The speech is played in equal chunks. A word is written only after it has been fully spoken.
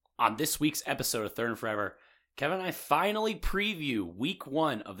On this week's episode of Third and Forever, Kevin and I finally preview week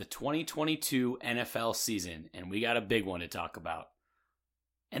 1 of the 2022 NFL season, and we got a big one to talk about.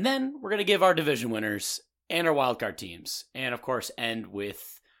 And then we're going to give our division winners and our wildcard teams, and of course end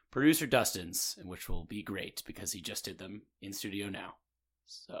with producer Dustin's, which will be great because he just did them in studio now.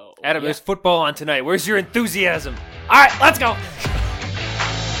 So, Adam, there's football on tonight. Where's your enthusiasm? All right, let's go.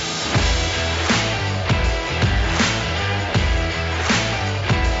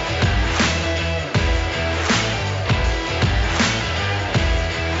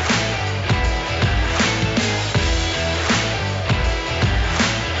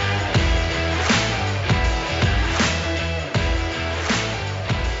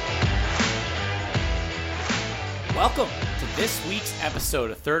 Welcome to this week's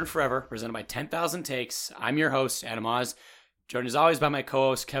episode of Third and Forever, presented by 10,000 Takes. I'm your host, Adam Oz, joined as always by my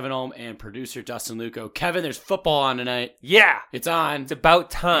co-host, Kevin Olm, and producer, Dustin Luco. Kevin, there's football on tonight. Yeah. It's on. It's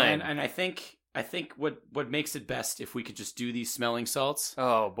about time. And I think what makes it best if we could just do these smelling salts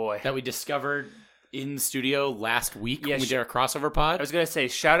Oh, boy. that we discovered in the studio last week Yeah, when we did our crossover pod. I was going to say,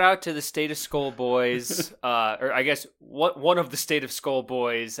 shout out to the State of Skull boys, or I guess one of the State of Skull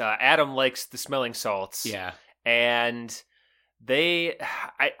boys. Adam likes the smelling salts. Yeah. And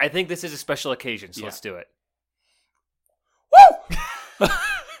I think this is a special occasion, so let's do it. Woo!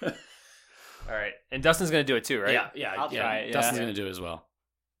 All right. And Dustin's going to do it too, right? Yeah. I'll try it, yeah. Dustin's going to do it as well.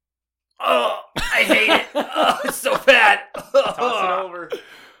 Oh, I hate it. Oh, it's so bad. Toss it over.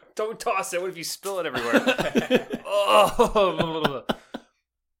 Don't toss it. What if you spill it everywhere? Oh.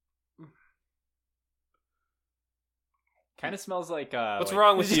 Kind of smells like What's like-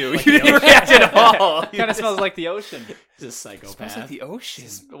 wrong with you? like You the didn't ocean. react at all. Kind of smells like the ocean. He's a psychopath. Smells like the ocean.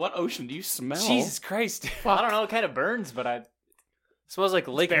 What ocean do you smell? Jesus Christ. I don't know. It kind of burns, but I. Smells like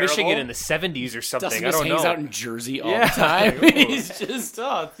Lake bearable. Michigan in the 70s or something. Dustin I just don't hangs know. out in Jersey all Yeah. the time. Like, ooh. He's just, it's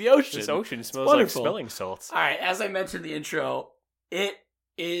the ocean. This ocean smells wonderful. like smelling salts. All right, as I mentioned in the intro, it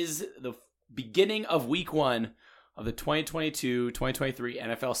is the beginning of week 1 of the 2022-2023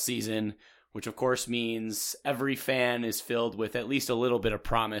 NFL season, which of course means every fan is filled with at least a little bit of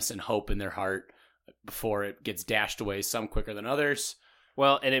promise and hope in their heart before it gets dashed away, some quicker than others.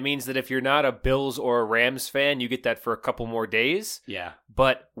 Well, and it means that if you're not a Bills or a Rams fan, you get that for a couple more days. Yeah.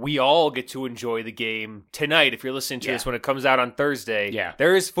 But we all get to enjoy the game tonight. If you're listening to this when it comes out on Thursday, Yeah.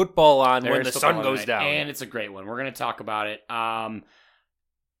 there is football on There when is the football sun goes tonight, down. and it's a great one. We're going to talk about it. And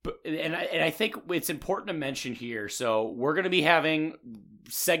I think it's important to mention here. So we're going to be having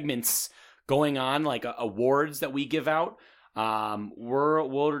segments going on, like awards that we give out.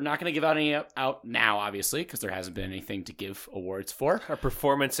 We're not going to give out any out now, obviously, because there hasn't been anything to give awards for. Our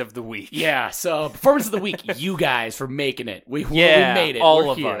performance of the week. Yeah, so performance of the week, you guys for making it. We made it. All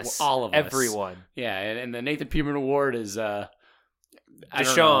We're of here. us. All of us. Everyone. Yeah, and the Nathan Peterman Award is I don't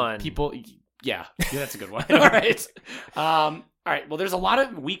know, Deshaun. people. Yeah, that's a good one. All right. All right. Well, there's a lot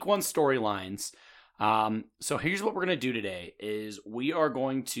of week 1 storylines. So here's what we're going to do today is we are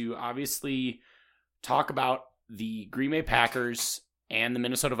going to obviously talk about the Green Bay Packers and the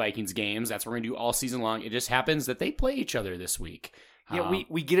Minnesota Vikings games. That's what we're going to do all season long. It just happens that they play each other this week. Yeah,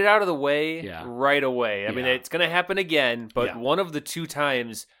 we get it out of the way Yeah. right away. I mean, Yeah. it's going to happen again, but Yeah. one of the two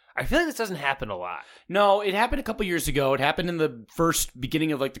times, I feel like this doesn't happen a lot. No, it happened a couple years ago. It happened in the first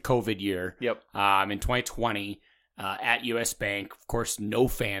beginning of like the COVID year. Yep. In 2020 at US Bank. Of course, no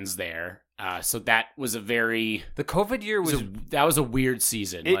fans there. So that was a very The COVID year was that was a weird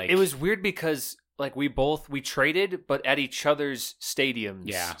season. it was weird because like we traded, but at each other's stadiums.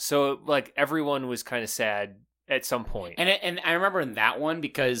 Yeah. So like everyone was kind of sad at some point. and I remember in that one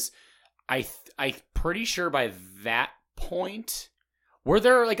because I'm pretty sure by that point were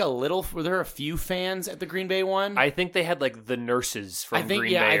there a few fans at the Green Bay one? I think they had like the nurses from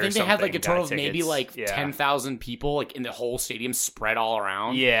Green Bay. I think they had like a total of got maybe tickets. like Yeah. 10,000 people like in the whole stadium spread all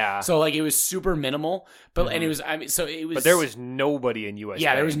around. Yeah. So like it was super minimal, but and it was it was But there was nobody in US.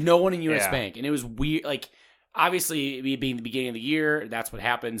 there was Bank. no one in US Yeah. Bank, and it was weird. Like obviously, me being the beginning of the year, that's what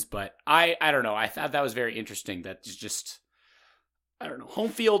happens. But I don't know. I thought that was very interesting. That just I don't know. Home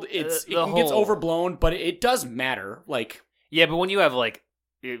field, it gets overblown, but it does matter. Like Yeah, but when you have like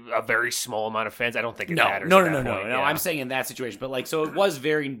a very small amount of fans, I don't think it matters. No. at that point. Yeah. I'm saying in that situation, but like so, it was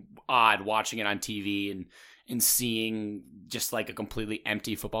very odd watching it on TV and seeing just like a completely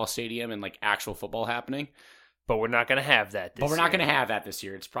empty football stadium and like actual football happening. But we're not going to have that this year. But we're not going to have that this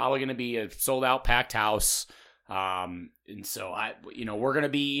year. It's probably going to be a sold out packed house. And so we're going to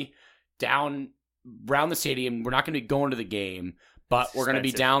be down around the stadium. We're not going to be going to the game, but we're going to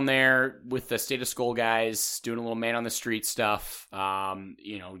be down there with the State of Skull guys doing a little man on the street stuff.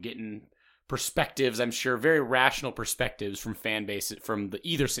 Getting perspectives, I'm sure, very rational perspectives from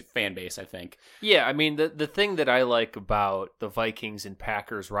either fan base, I think. Yeah, I mean, the thing that I like about the Vikings and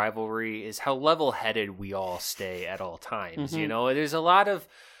Packers rivalry is how level-headed we all stay at all times. You know, there's a lot of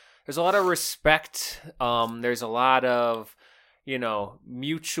respect. There's a lot of,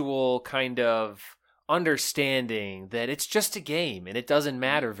 mutual kind of understanding that it's just a game and it doesn't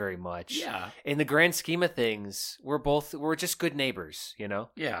matter very much. Yeah. In the grand scheme of things, we're just good neighbors,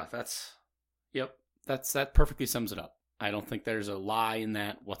 Yeah, that perfectly sums it up. I don't think there's a lie in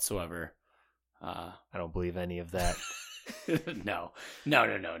that whatsoever. I don't believe any of that. No.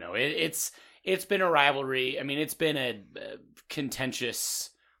 It's been a rivalry. I mean, it's been a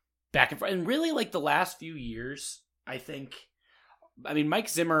contentious back and forth. And really, like, the last few years, Mike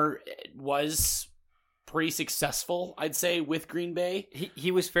Zimmer was pretty successful, I'd say, with Green Bay.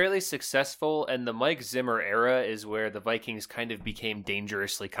 He was fairly successful, and the Mike Zimmer era is where the Vikings kind of became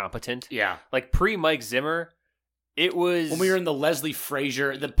dangerously competent. Yeah. Like, pre-Mike Zimmer, it was... When we were in the Leslie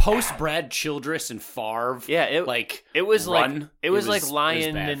Frazier, the post-Brad Childress and Favre, yeah, it was run, like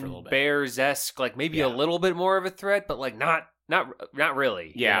Lion and Bears-esque, like maybe a little bit more of a threat, but like not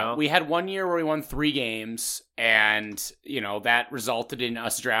really. Yeah, we had one year where we won 3 games, and that resulted in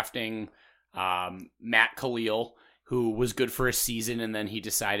us drafting Matt Khalil, who was good for a season, and then he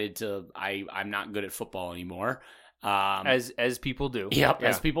decided I'm not good at football anymore. As people do. Yep, yeah.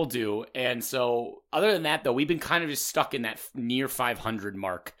 As people do. And so other than that, though, we've been kind of just stuck in that near 500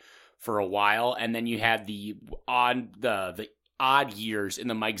 mark for a while. And then you had the odd years in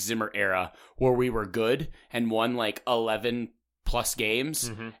the Mike Zimmer era where we were good and won like 11 plus games.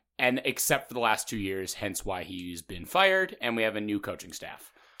 Mm-hmm. And except for the last 2 years, hence why he's been fired, and we have a new coaching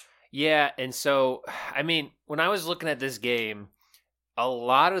staff. Yeah, and so, I mean, when I was looking at this game, a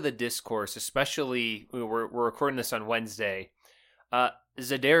lot of the discourse, especially we're recording this on Wednesday,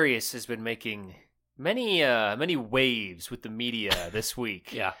 Za'Darius has been making many waves with the media this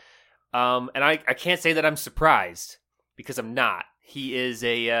week. Yeah, and I can't say that I'm surprised, because I'm not. He is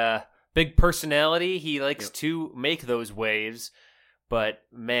a big personality. He likes to make those waves. But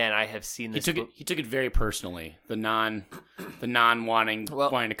man, I have seen this. He took it very personally. The non wanting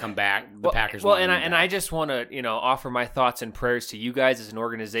to come back. The Packers. And I just want to offer my thoughts and prayers to you guys as an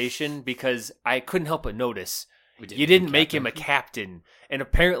organization, because I couldn't help but notice you didn't make him a captain, and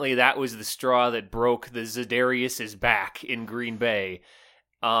apparently that was the straw that broke the Za'Darius's back in Green Bay.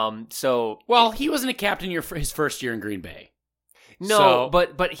 He wasn't a captain his first year in Green Bay. No,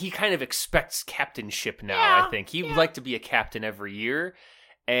 but he kind of expects captainship now, I think. He would like to be a captain every year,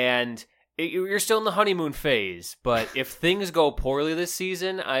 and you're still in the honeymoon phase, but if things go poorly this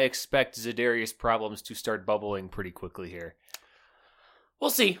season, I expect Za'Darius problems to start bubbling pretty quickly here. We'll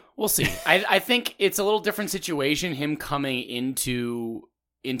see. I think it's a little different situation, him coming into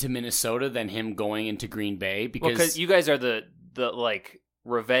Minnesota than him going into Green Bay, because you guys are the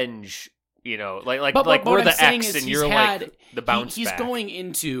revenge... like but we're the X and you're like the bounce He's back. going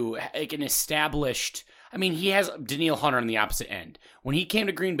into like an established... I mean, he has Danielle Hunter on the opposite end. When he came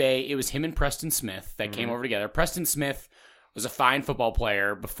to Green Bay, it was him and Preston Smith that came over together. Preston Smith was a fine football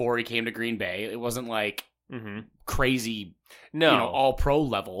player before he came to Green Bay. It wasn't like crazy, all-pro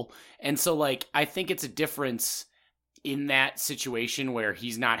level. And so, like, I think it's a difference in that situation where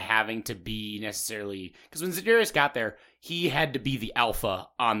he's not having to be necessarily... Because when Za'Darius got there, he had to be the alpha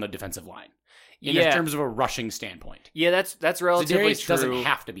on the defensive line in terms of a rushing standpoint. Yeah, that's relatively Za'Darius true. Doesn't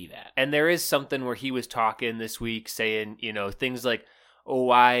have to be that. And there is something where he was talking this week saying, things like,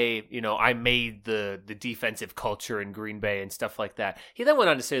 I made the defensive culture in Green Bay and stuff like that. He then went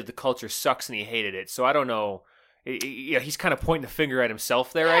on to say that the culture sucks and he hated it. So I don't know. He's kind of pointing the finger at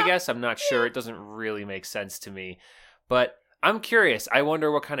himself there, I guess. I'm not sure. It doesn't really make sense to me. But I'm curious. I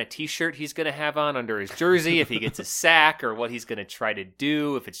wonder what kind of T-shirt he's going to have on under his jersey, if he gets a sack, or what he's going to try to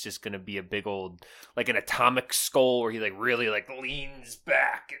do, if it's just going to be a big old, like an atomic skull where he really leans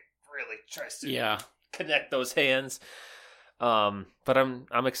back and really tries to connect those hands. But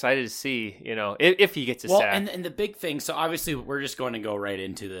I'm excited to see, if he gets a sack. And the big thing, so obviously we're just going to go right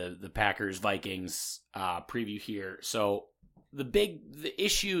into the Packers-Vikings preview here. So the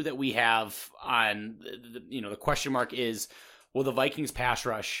issue that we have on the question mark is, will the Vikings pass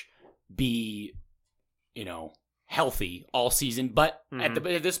rush be healthy all season? But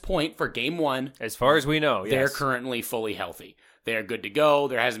at this point, for game 1, as far as we know, they're currently fully healthy. They're good to go.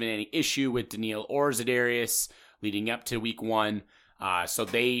 There hasn't been any issue with Danielle or Za'Darius leading up to week 1. So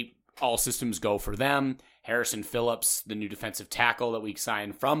all systems go for them. Harrison Phillips, the new defensive tackle that we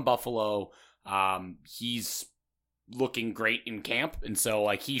signed from Buffalo, he's looking great in camp, and so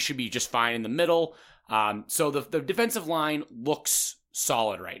he should be just fine in the middle. So the defensive line looks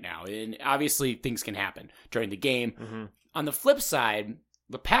solid right now. And obviously things can happen during the game. Mm-hmm. On the flip side,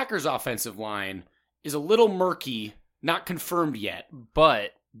 the Packers offensive line is a little murky, not confirmed yet,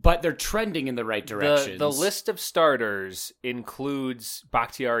 But they're trending in the right direction. the list of starters includes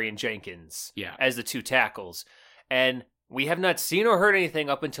Bakhtiari and Jenkins Yeah. as the two tackles. And we have not seen or heard anything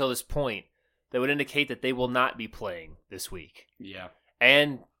up until this point that would indicate that they will not be playing this week. Yeah.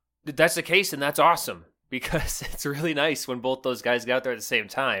 And if that's the case, and that's awesome because it's really nice when both those guys get out there at the same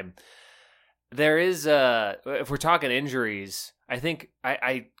time. There is, if we're talking injuries, I think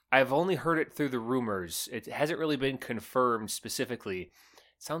I've only heard it through the rumors. It hasn't really been confirmed specifically.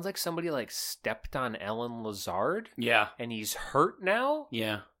 It sounds like somebody like stepped on Alan Lazard Yeah. and he's hurt now.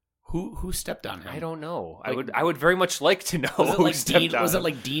 Yeah. Who stepped on him? I don't know. Like- I would very much like to know Was it who like stepped Dean? on Was it him.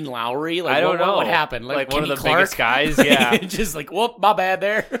 like Dean Lowry? Like, I don't know What happened? Like one of Kenny the Clark? biggest guys, yeah. Just like, whoop, my bad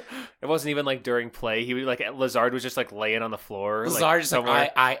there. It wasn't even like during play. He was like Lazard was just like laying on the floor. Lazard's just somewhere.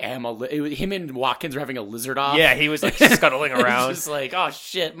 like, I am him and Watkins were having a lizard off. Yeah, he was like scuttling It's around. just like, oh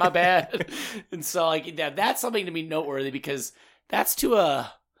shit, my bad. And so like that's something to be noteworthy because that's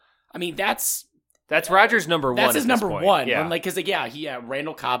That's Rodgers' number one. that's his at this number point. one. Yeah. And, like, cause like,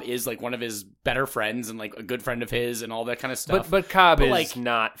 Randall Cobb is like one of his better friends and like a good friend of his and all that kind of stuff. But Cobb But, is like,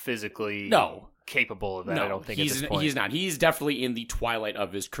 not physically capable of that. No, I don't think he's at this point. he's not. He's definitely in the twilight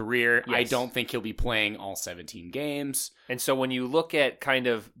of his career. I Yes. don't think he'll be playing all 17 games. And so when you look at kind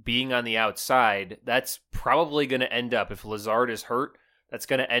of being on the outside, that's probably going to end up, if Lazard is hurt, that's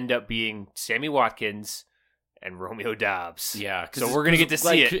going to end up being Sammy Watkins and Romeo Dobbs. Yeah, So we're going to get to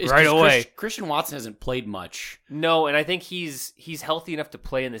see it right away. Christian Watson hasn't played much. No, and I think he's healthy enough to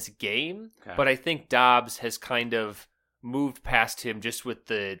play in this game, Okay. but I think Dobbs has kind of moved past him just with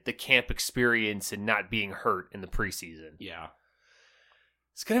the camp experience and not being hurt in the preseason. Yeah.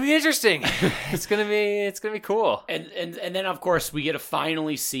 It's gonna be interesting. it's gonna be cool. And then of course we get to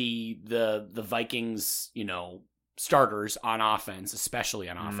finally see the Vikings, starters on offense, especially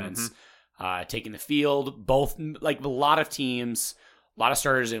on offense, taking the field. Both, like a lot of teams, a lot of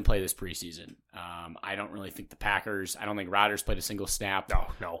starters didn't play this preseason. I don't really think the Packers. I don't think Rodgers played a single snap.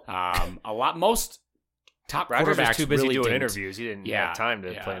 No. Most top Rodgers quarterbacks was too busy really doing didn't. interviews. He didn't have time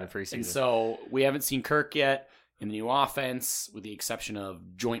to play in the preseason. And so we haven't seen Kirk yet in the new offense, with the exception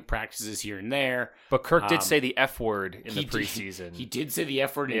of joint practices here and there. But Kirk did say the F word in the He preseason. He did say the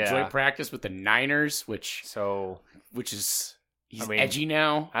F word in Yeah. joint practice with the Niners, which is he's edgy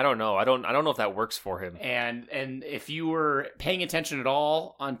now. I don't know. I don't know if that works for him. And if you were paying attention at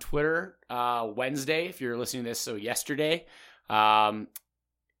all on Twitter Wednesday, if you're listening to this, so yesterday,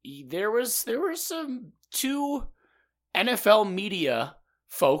 there were some two NFL media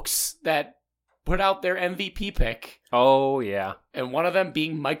folks that put out their MVP pick, Oh yeah. and one of them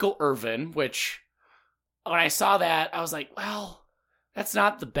being Michael Irvin, which when I saw that, I was like, well, that's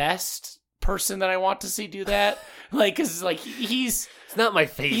not the best person that I want to see do that. Like, cause like he's It's not my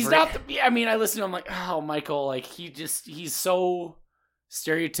favorite. He's not I listened to him like, oh, Michael, like he's so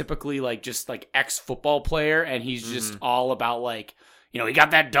stereotypically like just like ex-football player, and he's just all about like, he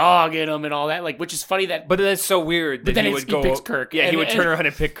got that dog in him and all that, like, which is funny that. But that's so weird. But then he he would go. picks Kirk. Yeah, And- he would and- turn around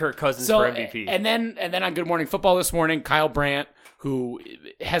and pick Kirk Cousins So for MVP. and then on Good Morning Football this morning, Kyle Brandt, who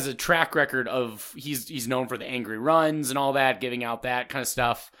has a track record of he's known for the angry runs and all that, giving out that kind of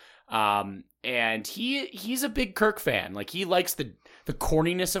stuff. And he's a big Kirk fan. Like, he likes the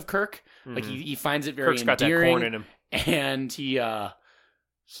corniness of Kirk. Like, he finds it very Kirk's got that endearing. corn in him. And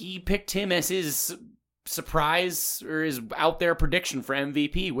he picked him as his surprise or his out there prediction for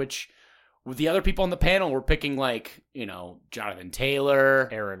MVP, which with the other people on the panel were picking like, Jonathan Taylor,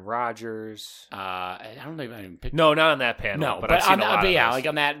 Aaron Rodgers. I don't know if I even picked. No, not on that panel. No, but I've seen a lot of those. like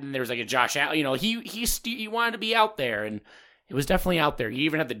on that, and there was like a Josh Allen. He wanted to be out there, and it was definitely out there. He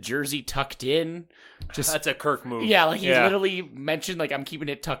even had the jersey tucked in. Just That's a Kirk move. yeah, like he literally mentioned like, I'm keeping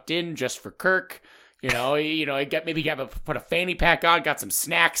it tucked in just for Kirk. He put a fanny pack on, got some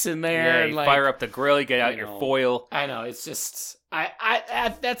snacks in there. Yeah, and you like, fire up the grill, you get out your foil. I know, it's just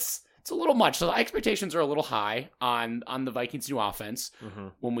it's a little much. So the expectations are a little high on the Vikings' new offense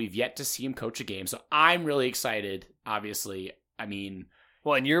when we've yet to see him coach a game. So I'm really excited. Obviously,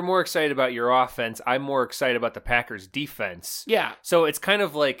 Well, and you're more excited about your offense. I'm more excited about the Packers' defense. yeah. So it's kind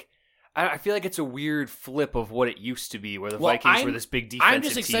of like, I feel like it's a weird flip of what it used to be, where the Well, Vikings were this big defensive I'm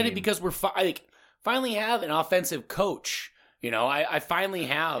just excited team. because we're finally have an offensive coach. I finally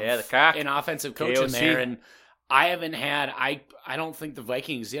have the cock. an offensive coach in KOC. there, and I haven't had. I don't think the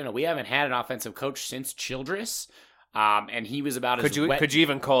Vikings. We haven't had an offensive coach since Childress, and he was about Could as you wet,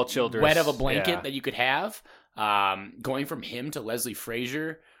 even call Childress wet of a blanket Yeah. that you could have. Going from him to Leslie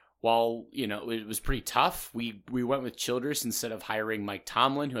Frazier while, it was pretty tough, we went with Childress instead of hiring Mike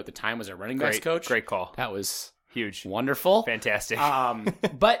Tomlin, who at the time was our running backs coach. Great call. That was Huge. wonderful. Fantastic.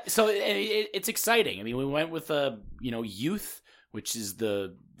 But so it's exciting. I mean, we went with youth, which is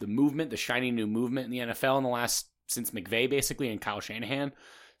the movement, the shiny new movement in the NFL in the last, since McVay basically, and Kyle Shanahan.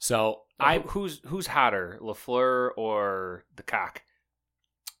 So who's hotter, LaFleur or the cock?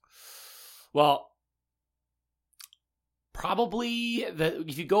 Well, probably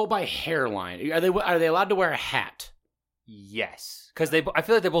if you go by hairline, are they allowed to wear a hat? Yes, because I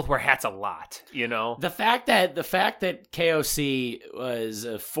feel like they both wear hats a lot. The fact that KOC was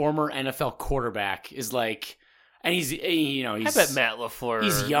a former NFL quarterback is like, and he's I bet Matt LaFleur.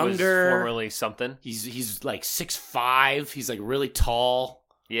 He's younger, was formerly something. He's like 6'5". He's like really tall.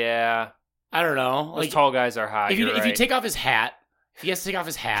 Yeah, I don't know. Those tall guys are hot. If you take off his hat, if he has to take off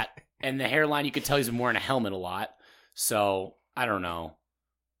his hat and the hairline, you could tell he's been wearing a helmet a lot. So I don't know.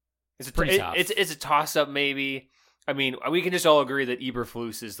 It's pretty tough. It's a toss up, maybe. I mean, we can just all agree that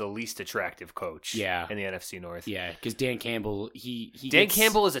Eberflus is the least attractive coach. In the NFC North. Yeah, because Dan Campbell,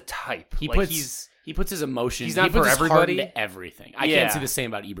 Campbell is a type. He puts his emotions. He's not he puts for his heart everybody. into everything. I can't say the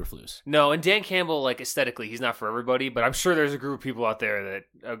same about Eberflus. No, and Dan Campbell, like aesthetically, he's not for everybody. But I'm sure there's a group of people out there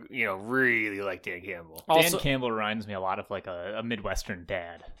that really like Dan Campbell. Dan Campbell reminds me a lot of like a Midwestern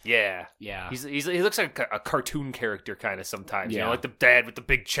dad. Yeah. He looks like a cartoon character kind of sometimes. Yeah. Like the dad with the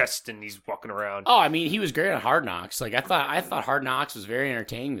big chest and he's walking around. Oh, I mean, he was great on Hard Knocks. Like I thought Hard Knocks was very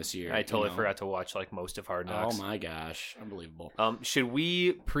entertaining this year. I totally forgot to watch like most of Hard Knocks. Oh my gosh, unbelievable. Should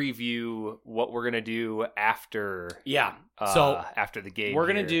we preview what we're gonna do after? Yeah. So after the game, we're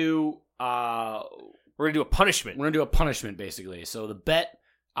gonna do a punishment. We're gonna do a punishment basically. So the bet,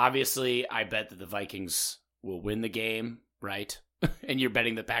 obviously, I bet that the Vikings will win the game, right? And you're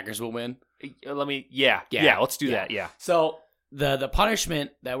betting the Packers will win. Let's do that. Yeah. So the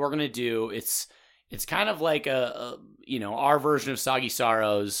punishment that we're gonna do, it's kind of like a our version of Soggy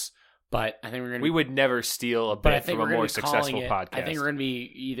Sorrows. But I think we would never steal a bet from a more successful podcast. I think we're going to be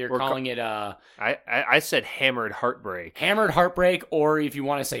either calling it I said hammered heartbreak. Hammered heartbreak, or if you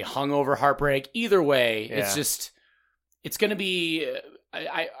want to say hungover heartbreak. Either way, it's going to be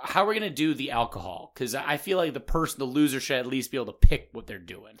how are we going to do the alcohol? Because I feel like the loser should at least be able to pick what they're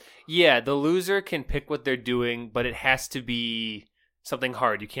doing. Yeah, the loser can pick what they're doing, but it has to be something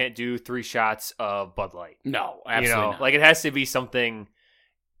hard. You can't do 3 shots of Bud Light. No, absolutely not. Like it has to be something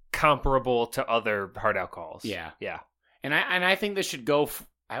comparable to other hard alcohols. Yeah. And I think this should go.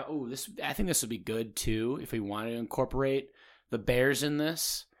 I think this would be good too if we wanted to incorporate the Bears in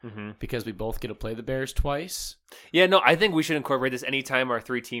this, because we both get to play the Bears twice. Yeah, no, I think we should incorporate this anytime our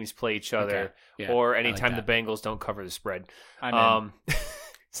 3 teams play each other, okay. Yeah, or anytime the Bengals don't cover the spread. So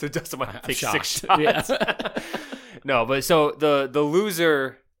Dustin might have to take 6 shots. Yeah. No, but so the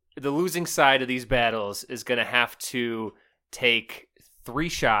losing side of these battles is going to have to take 3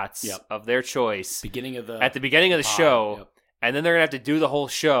 shots of their choice at the beginning of the show, and then they're gonna have to do the whole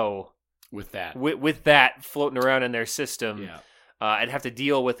show with that with that floating around in their system, and have to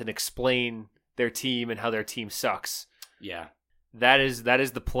deal with and explain their team and how their team sucks. Yeah, that is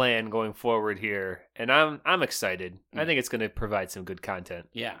the plan going forward here, and I'm excited. I think it's going to provide some good content.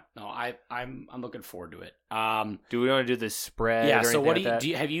 Yeah, no, I'm looking forward to it. Do we want to do the spread? Yeah. Or So what like do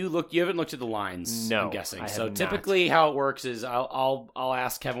you have you looked? You haven't looked at the lines. No, I'm guessing. I So have typically, how it works is I'll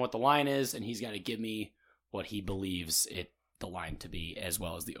ask Kevin what the line is, and he's got to give me what he believes the line to be, as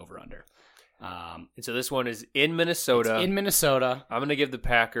well as the over under. And so this one is in Minnesota. It's in Minnesota. I'm going to give the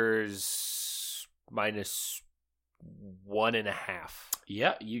Packers -1.5.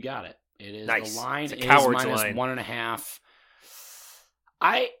 Yeah, you got it. It is nice. The line it's a is coward's -1.5.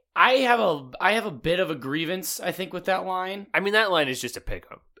 line. I have a bit of a grievance, I think, with that line. I mean, that line is just a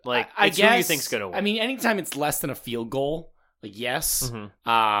pickup. Like, I it's guess, who you think's going to win. I mean, anytime it's less than a field goal, like, yes.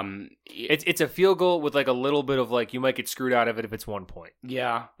 It's a field goal with like a little bit of like you might get screwed out of it if it's 1 point.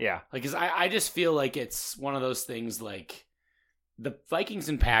 Yeah. Yeah. Like, cause I just feel like it's one of those things like the Vikings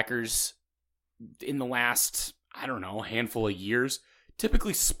and Packers in the last, I don't know, handful of years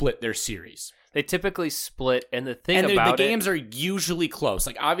typically split their series. They typically split, and the thing and about the games are usually close.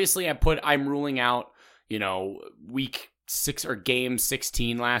 Like, obviously, I'm ruling out, week 6 or game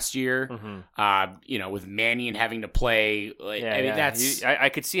 16 last year. With Mannion having to play. That's. I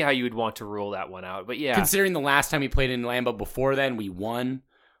could see how you would want to rule that one out, but yeah, considering the last time we played in Lambeau before then, we won.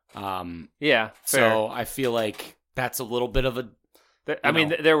 Yeah, fair. So I feel like that's a little bit of a I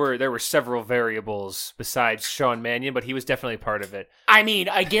mean, there were several variables besides Sean Mannion, but he was definitely part of it. I mean,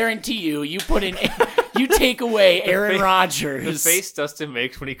 I guarantee you put in, you take away Aaron Rodgers. The face Dustin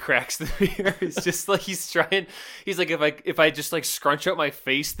makes when he cracks the beer is just like he's trying. He's like, if I just like scrunch up my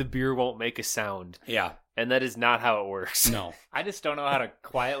face, the beer won't make a sound. Yeah. And that is not how it works. No. I just don't know how to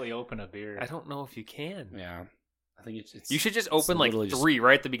quietly open a beer. I don't know if you can. Yeah. I think it's you should just open like three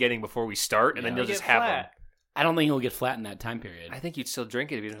right at the beginning before we start, and then you'll just have them. I don't think he'll get flat in that time period. I think you'd still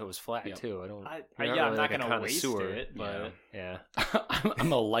drink it even if it was flat too. I'm not going to waste it, but yeah.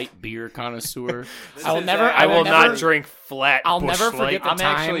 I'm a light beer connoisseur. I will not drink flat. I'll never forget the I'm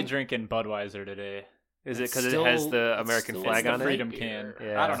time. actually drinking Budweiser today. Is it because it has the American flag on it? Freedom can.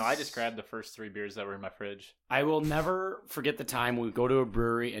 Yeah. I don't know. I just grabbed the first 3 beers that were in my fridge. I will never forget the time we go to a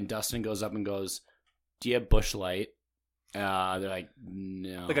brewery and Dustin goes up and goes, "Do you have Busch Light?" They're like,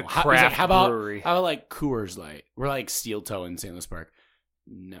 "No." Like a craft brewery. How about like Coors Light? We're like Steel Toe in St. Louis Park.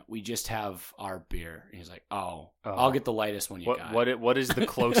 No, we just have our beer. And he's like, "Oh, I'll get the lightest one you got." What is the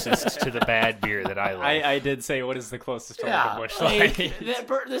closest to the bad beer that I like? I did say, what is the closest to like a Busch Light?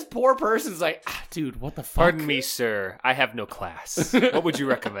 This poor person's like, dude, what the fuck? Pardon me, sir. I have no class. What would you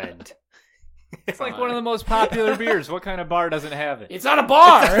recommend? It's like one of the most popular beers. What kind of bar doesn't have it? It's not a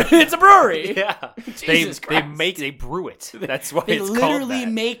bar. It's a brewery. Yeah, Jesus Christ. they brew it. That's why they it's called literally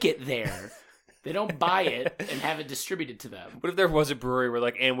that. make it there. They don't buy it and have it distributed to them. What if there was a brewery where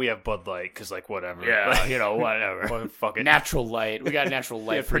like, and we have Bud Light because like whatever, Yeah. you know, whatever, well, fuck it. Natural Light. We got Natural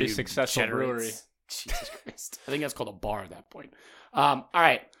Light. Yeah, for pretty you successful degenerates. brewery. Jesus Christ. I think that's called a bar at that point. All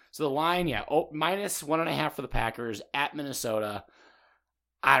right. So the line, minus 1.5 for the Packers at Minnesota.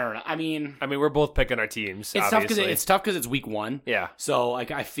 I don't know. I mean, we're both picking our teams. it's obviously. tough because it's week 1. Yeah. So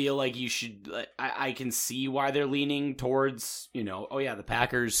like, I feel like you should. I can see why they're leaning towards. The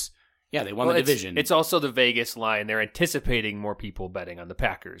Packers. Yeah, they won the division. It's also the Vegas line. They're anticipating more people betting on the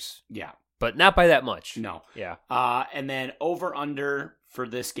Packers. Yeah. But not by that much. No. Yeah. And then over under for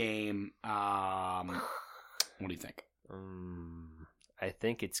this game. What do you think? I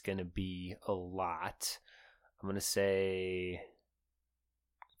think it's going to be a lot. I'm going to say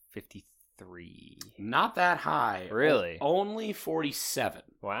 53. Not that high. Really? Only 47.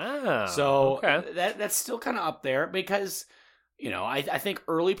 Wow. So okay. that's still kind of up there because, I think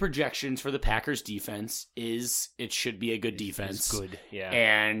early projections for the Packers defense is it should be a good defense. It's good, yeah.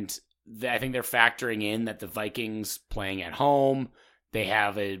 And I think they're factoring in that the Vikings playing at home, they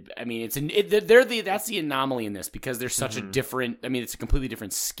have that's the anomaly in this because they're such a different, it's a completely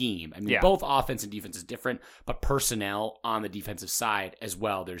different scheme. Both offense and defense is different, but personnel on the defensive side as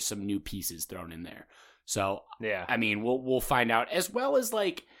well, there's some new pieces thrown in there. So, yeah. We'll find out, as well as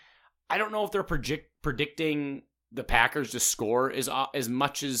like, I don't know if they're predicting the Packers to score as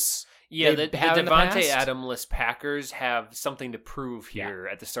much as the have Devontae Adams-less Packers have something to prove here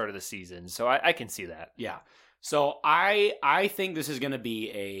at the start of the season. So I can see that. Yeah. So I think this is going to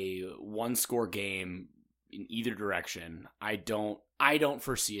be a 1-score game in either direction. I don't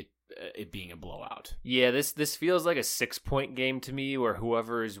foresee it being a blowout. Yeah, this feels like a 6-point game to me, where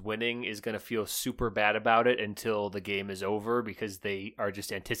whoever is winning is going to feel super bad about it until the game is over because they are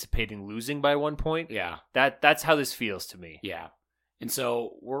just anticipating losing by 1 point. Yeah, that's how this feels to me. Yeah, and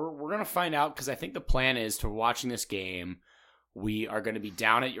so we're going to find out because I think the plan is to watching this game. We are going to be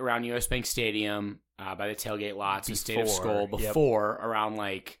down at around US Bank Stadium by the tailgate lots in State of Skull before around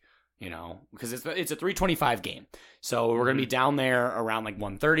because it's a 3:25 game. So we're going to be down there around like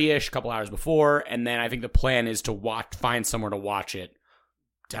 1:30ish, a couple hours before, and then I think the plan is to find somewhere to watch it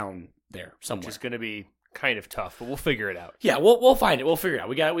down there somewhere. Which is going to be kind of tough, but we'll figure it out. Yeah, we'll find it. We'll figure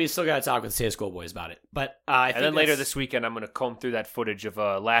it out. We still got to talk with the State of Skull boys about it. But I think and then later this weekend, I'm going to comb through that footage of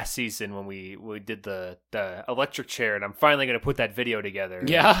last season when we did the electric chair, and I'm finally going to put that video together.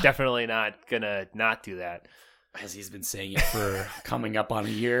 Yeah, I'm definitely not gonna not do that. As he's been saying it for coming up on a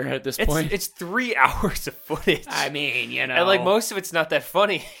year at this point. It's 3 hours of footage. And like most of it's not that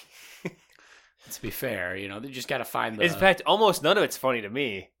funny. To be fair, they just got to find the. In fact, almost none of it's funny to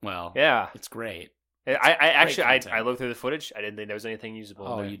me. Well, yeah, it's great. I looked through the footage. I didn't think there was anything usable.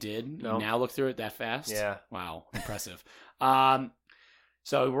 Oh, in there. You did? No. You now look through it that fast? Yeah. Wow, impressive.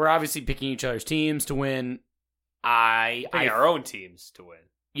 So we're obviously picking each other's teams to win. Picking our own teams to win.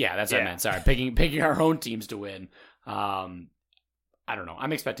 Yeah, that's what I meant. Sorry, picking our own teams to win. I don't know.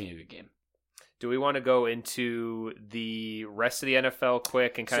 I'm expecting a good game. Do we want to go into the rest of the NFL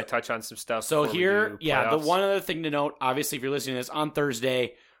quick and kind of touch on some stuff? So here, the one other thing to note, obviously, if you're listening to this on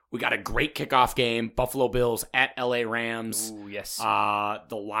Thursday, we got a great kickoff game, Buffalo Bills at LA Rams. Ooh, yes.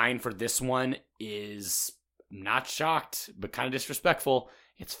 The line for this one is not shocked, but kind of disrespectful.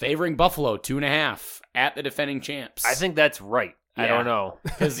 It's favoring Buffalo 2.5 at the defending champs. I think that's right. I don't know.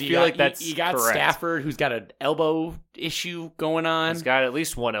 Because I feel like that's you got correct. Stafford, who's got an elbow issue going on. He's got at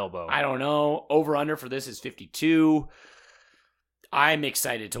least one elbow. I don't know. Over under for this is 52. I'm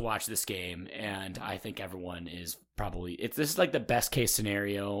excited to watch this game, and I think everyone is probably. This is like the best case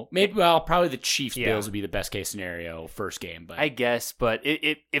scenario. Probably the Chiefs Bills would be the best case scenario first game. But I guess, but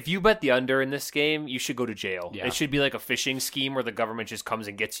if you bet the under in this game, you should go to jail. Yeah. It should be like a phishing scheme where the government just comes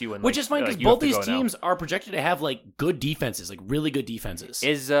and gets you. And which is fine because both these teams are projected to have like good defenses, like really good defenses.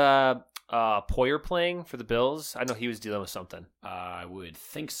 Is Poyer playing for the Bills? I know he was dealing with something. I would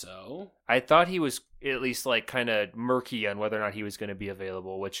think so. I thought he was at least like kind of murky on whether or not he was going to be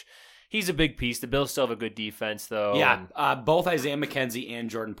available, which he's a big piece. The Bills still have a good defense, though. Yeah, both Isaiah McKenzie and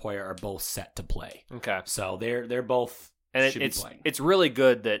Jordan Poyer are both set to play. Okay, so they're both and should be playing. It's really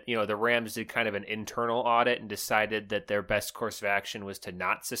good that the Rams did kind of an internal audit and decided that their best course of action was to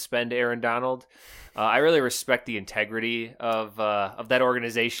not suspend Aaron Donald. I really respect the integrity of that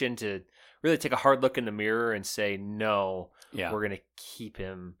organization to really take a hard look in the mirror and say no. Yeah, we're going to keep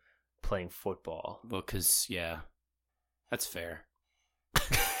him playing football. Well, because that's fair.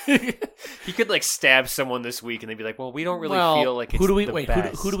 He could like stab someone this week, and they'd be like, "Well, we don't really feel like it's who do we the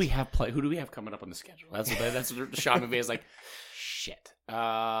best." Who do we have play? Who do we have coming up on the schedule? That's what Sean McVay is like. Shit.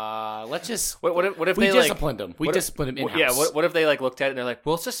 Let's just. What if we they disciplined him? We disciplined him in-house. Yeah. What if they like looked at it and they're like,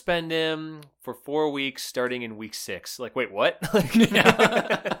 "We'll suspend him for 4 weeks, starting in week 6." Like, wait, what?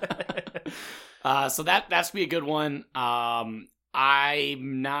 So that's be a good one. I'm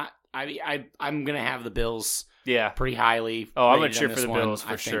not. I'm gonna have the Bills. Yeah, pretty highly. Oh, I'm gonna cheer for the Bills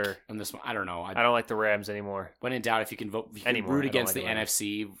for sure. On this one, I don't know. I don't like the Rams anymore. When in doubt, if you can vote, root against the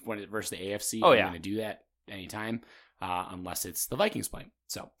NFC versus the AFC. I'm gonna do that anytime, unless it's the Vikings playing.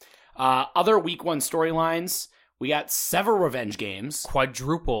 So, other Week 1 storylines. We got several revenge games.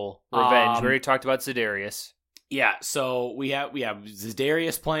 Quadruple revenge. We already talked about Za'Darius. Yeah, so we have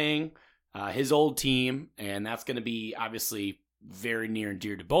Za'Darius playing his old team, and that's going to be obviously very near and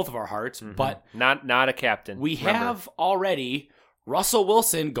dear to both of our hearts. Mm-hmm. But not a captain. We have already Russell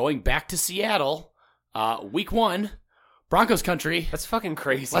Wilson going back to Seattle, Week 1, Broncos country. That's fucking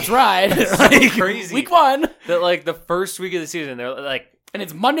crazy. Let's ride. That's crazy. Week 1. That like the first week of the season, they're like. And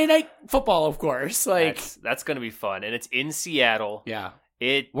it's Monday Night Football, of course. Like that's going to be fun, and it's in Seattle. Yeah,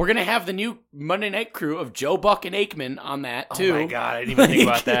 we're gonna have the new Monday Night crew of Joe Buck and Aikman on that too. Oh my god, I didn't even think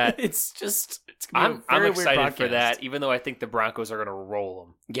about that. It's gonna be I'm excited for that, even though I think the Broncos are going to roll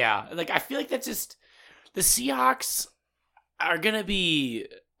them. Yeah, like I feel like that's just the Seahawks are gonna be.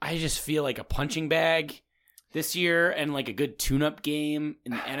 I just feel like a punching bag this year, and like a good tune-up game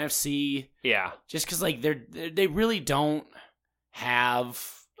in the NFC. Yeah, just because like they really don't have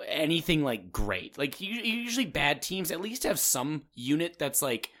anything like great. Like usually bad teams at least have some unit that's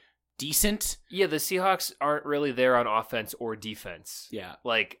like decent. Yeah, the Seahawks aren't really there on offense or defense. Yeah,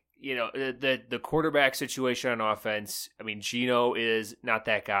 like the quarterback situation on offense. I mean, Geno is not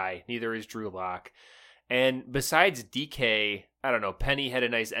that guy. Neither is Drew Lock. And besides DK, I don't know. Penny had a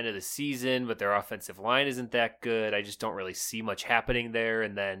nice end of the season, but their offensive line isn't that good. I just don't really see much happening there.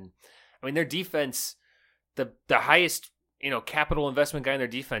 And then, I mean, their defense, the highest capital investment guy in their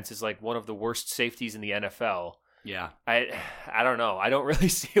defense is like one of the worst safeties in the NFL. Yeah. I don't know. I don't really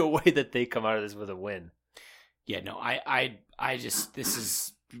see a way that they come out of this with a win. Yeah, no, I just,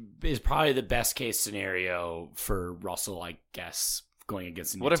 this is probably the best case scenario for Russell, I guess, going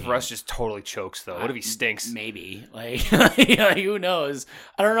against the new What if team. Russ just totally chokes, though? What if he stinks? Maybe. Like, who knows?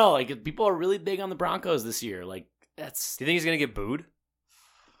 I don't know. Like, people are really big on the Broncos this year. Like, that's... Do you think he's going to get booed?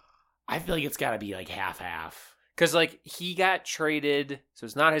 I feel like it's got to be, like, half-half. Because, like, he got traded, so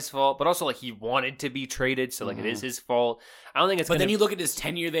it's not his fault. But also, like, he wanted to be traded, so, like, it is his fault. I don't think it's But then you look at his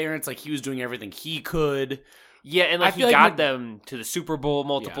tenure there, and it's like he was doing everything he could. Yeah, and, like, he got them to the Super Bowl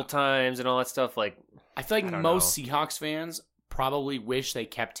multiple times and all that stuff. Like, I feel like most Seahawks fans probably wish they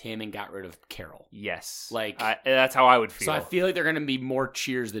kept him and got rid of Carroll. Yes. Like, that's how I would feel. So I feel like they're going to be more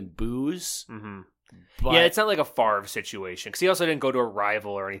cheers than boos. Mm-hmm. But, yeah, it's not like a Favre situation because he also didn't go to a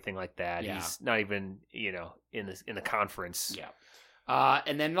rival or anything like that. Yeah. He's not even, in the conference. Yeah.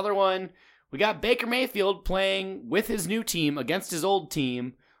 And then another one, we got Baker Mayfield playing with his new team against his old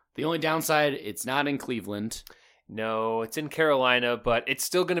team. The only downside, it's not in Cleveland. No, it's in Carolina, but it's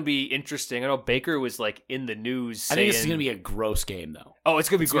still going to be interesting. I know Baker was like in the news saying... I think this is going to be a gross game, though. Oh, it's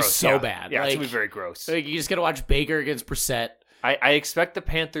going to be gross. So bad. Yeah, it's going to be very gross. Like, you just got to watch Baker against Brissett. I expect the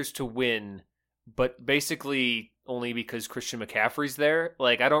Panthers to win, but basically only because Christian McCaffrey's there.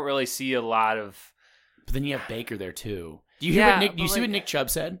 Like, I don't really see a lot of... But then you have Baker there, too. Do you hear do you see what Nick Chubb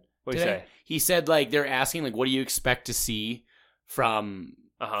said? What did he say? He said, like, they're asking, like, what do you expect to see from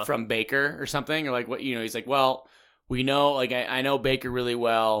Baker or something? Or, like, what, he's like, well, we know, like, I know Baker really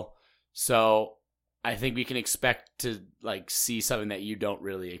well, so I think we can expect to, like, see something that you don't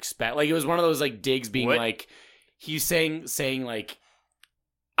really expect. Like, it was one of those, like, digs being What? like, he's saying, like,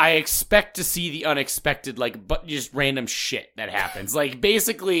 I expect to see the unexpected, like, but just random shit that happens. Like,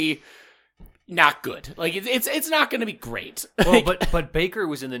 basically, not good. Like, it's not going to be great. Well, but Baker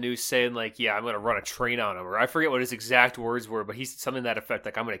was in the news saying, like, yeah, I'm going to run a train on him. Or I forget what his exact words were, but he said something to that effect,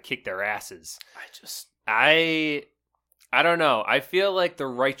 like, I'm going to kick their asses. I don't know. I feel like the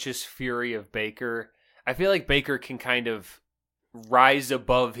righteous fury of Baker, I feel like Baker can kind of rise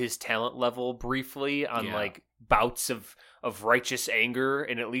above his talent level briefly on, like, bouts of righteous anger,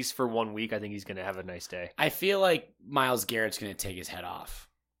 and at least for 1 week, I think he's going to have a nice day. I feel like Myles Garrett's going to take his head off.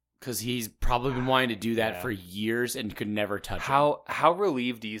 Because he's probably been wanting to do that for years and could never touch him. How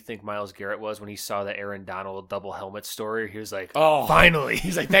relieved do you think Myles Garrett was when he saw the Aaron Donald double helmet story? He was like, "Oh, finally!"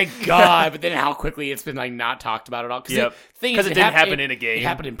 He's like, "Thank God!" But then how quickly it's been like not talked about at all. Because it didn't happen in a game. It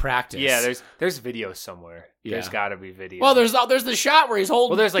happened in practice. Yeah, there's video somewhere. Yeah. There's got to be video. Well, there's the shot where he's holding.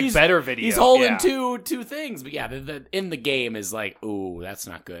 Well, there's like better video. He's holding two things, but yeah, the in the game is like, ooh, that's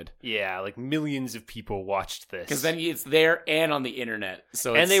not good. Yeah, like millions of people watched this because then it's there and on the internet.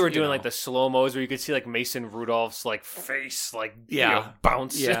 So and they were doing like the slow mos where you could see like Mason Rudolph's like face like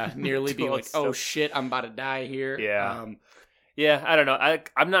bounce. Yeah, nearly being like, oh shit, I'm about to die here. Yeah. Yeah, I don't know.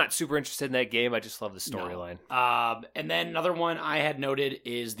 I'm not super interested in that game. I just love the storyline. No. And then another one I had noted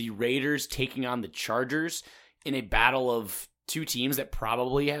is the Raiders taking on the Chargers in a battle of two teams that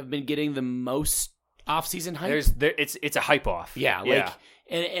probably have been getting the most offseason hype. It's a hype off. Yeah.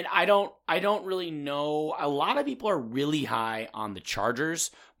 And I don't really know. A lot of people are really high on the Chargers,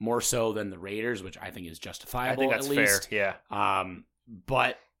 more so than the Raiders, which I think is justifiable. I think that's at least. fair. Yeah.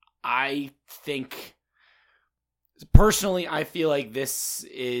 But I think. Personally, I feel like this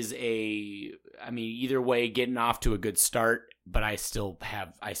is either way, getting off to a good start, but I still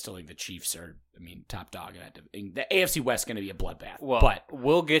think the Chiefs are, top dog. The AFC West is going to be a bloodbath. Well, but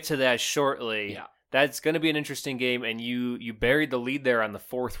we'll get to that shortly. Yeah. That's going to be an interesting game, and you buried the lead there on the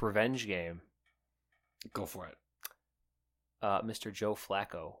fourth revenge game. Go for it. Mr. Joe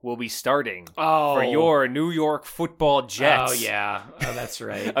Flacco will be starting for for your New York Football Jets. Oh, yeah. Oh, that's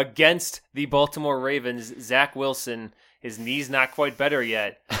right. Against the Baltimore Ravens. Zach Wilson, his knee's not quite better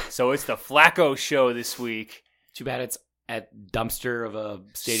yet, so it's the Flacco show this week. Too bad it's at dumpster of a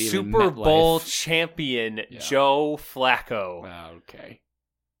stadium Super in Bowl champion Joe Flacco. Okay.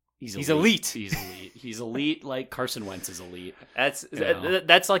 He's elite. He's elite like Carson Wentz is elite. That's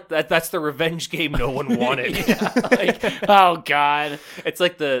the revenge game no one wanted. Oh God. It's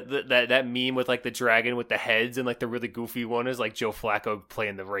like that meme with like the dragon with the heads, and like the really goofy one is like Joe Flacco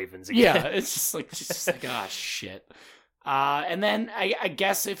playing the Ravens again. Yeah, it's just like oh shit. And then I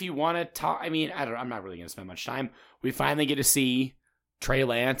guess if you want to talk, I'm not really gonna spend much time. We finally get to see Trey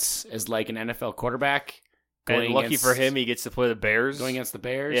Lance as like an NFL quarterback. And lucky for him, he gets to play the Bears. Going against the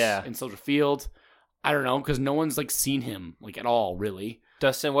Bears in Soldier Field. I don't know, because no one's like seen him like at all, really.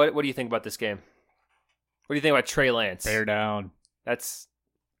 Dustin, what do you think about this game? What do you think about Trey Lance? Bear down.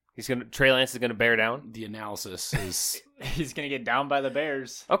 Trey Lance is gonna bear down? The analysis is he's gonna get down by the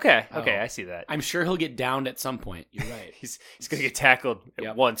Bears. Okay, I see that. I'm sure he'll get downed at some point. You're right. he's gonna get tackled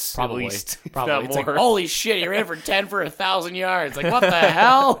once, probably. At least. Probably. It's like, holy shit, he ran for 10 for 1,000 yards. Like, what the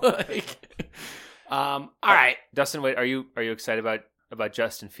hell? All right, Dustin. Wait, are you excited about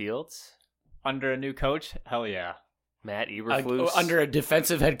Justin Fields under a new coach? Hell yeah, Matt Eberflus under a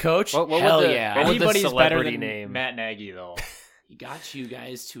defensive head coach. Hell yeah! Anybody's better than name? Matt Nagy, though. He got you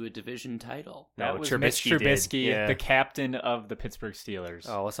guys to a division title. That was Trubisky Mitch Trubisky, the captain of the Pittsburgh Steelers.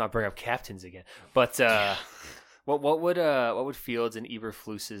 Oh, let's not bring up captains again. But what would Fields and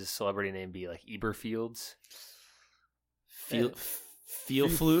Eberflus's celebrity name be? Like Eberfields?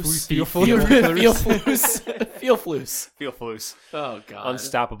 Feelflus. Oh God,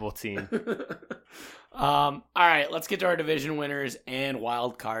 unstoppable team. All right, let's get to our division winners and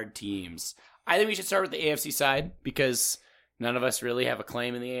wild card teams. I think we should start with the AFC side because none of us really have a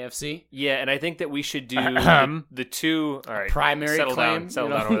claim in the AFC. Yeah, and I think that we should do the two. All right, primary settle claim. Settle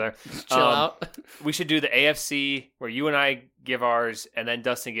down over there. Chill out. We should do the AFC where you and I give ours, and then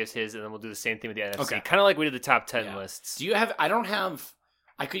Dustin gives his, and then we'll do the same thing with the NFC. Okay. Kind of like we did the top 10 lists. Do you have? I don't have.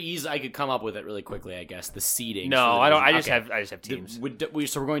 I could come up with it really quickly. I guess the seeding. No, I don't. I just have teams.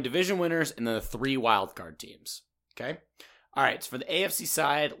 So we're going division winners and then the 3 wild card teams. Okay. All right. So for the AFC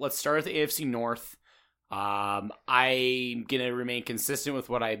side, let's start with the AFC North. I'm gonna remain consistent with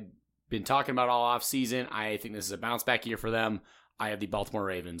what I've been talking about all off season. I think this is a bounce back year for them. I have the Baltimore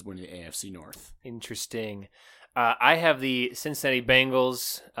Ravens winning the AFC North. Interesting. I have the Cincinnati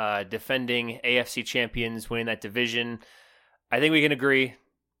Bengals defending AFC champions, winning that division. I think we can agree.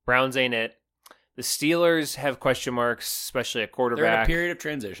 Browns ain't it. The Steelers have question marks, especially at quarterback. They're in a period of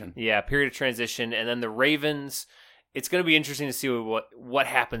transition. Yeah, period of transition. And then the Ravens, it's going to be interesting to see what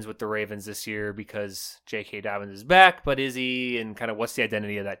happens with the Ravens this year because J.K. Dobbins is back, but is he? And kind of what's the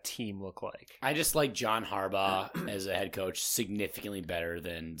identity of that team look like? I just like John Harbaugh as a head coach significantly better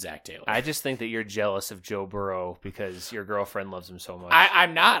than Zach Taylor. I just think that you're jealous of Joe Burrow because your girlfriend loves him so much.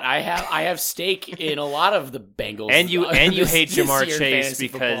 I'm not. I have stake in a lot of the Bengals. And you hate this Jamar year in Chase fantasy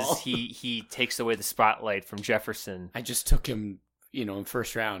because football. he takes away the spotlight from Jefferson. I just took him, in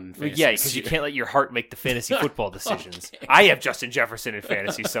first round. in fantasy Yeah, this because you year. can't let your heart make the fantasy football decisions. Okay. I have Justin Jefferson in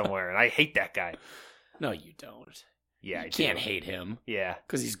fantasy somewhere, and I hate that guy. No, you don't. Yeah, I You can't do. hate him Yeah,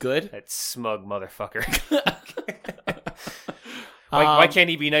 because he's good. that smug motherfucker. Why can't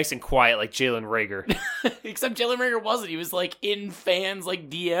he be nice and quiet like Jalen Reagor? Except Jalen Reagor wasn't. He was like in fans like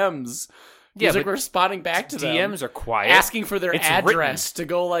DMs. He Yeah, was like but responding back to them, DMs are quiet. asking for their It's address to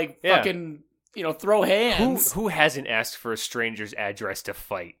go like Yeah. fucking throw hands. Who hasn't asked for a stranger's address to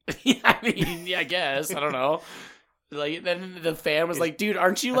fight? I mean, yeah, I guess I don't know. Like then the fan was like, "Dude,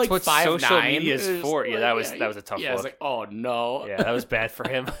 aren't you That's like what 5'9"? social media is It was for. Yeah, that was like- a tough Yeah, I was look. like, "Oh no." Yeah, that was bad for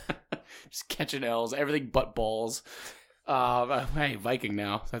him. Just catching L's, everything but balls. Hey, Viking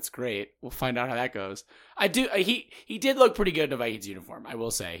now. That's great. We'll find out how that goes. I do. He did look pretty good in a Vikings uniform. I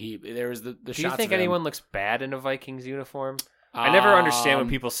will say there was the Do shots. you think of him. anyone looks bad in a Vikings uniform? I never understand when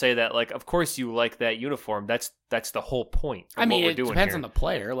people say that. Like, of course you like that uniform. That's the whole point. Of I mean, what we're it doing depends here. on the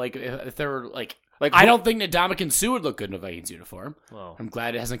player. Like if they were like Like I don't think Ndamukong Suh would look good in a Vikings uniform. Well, I'm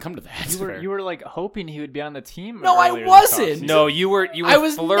glad it hasn't come to that. You were like hoping he would be on the team. No, I earlier this wasn't. offseason. no, you were I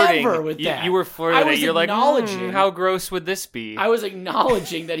was flirting never with that. You were flirting. I was You're like, acknowledging- how gross would this be? I was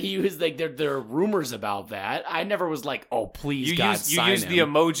acknowledging that he was like there are rumors about that. I never was like, oh please you God, used sign the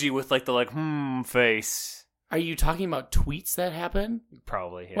him. emoji with like the face. Are you talking about tweets that happen?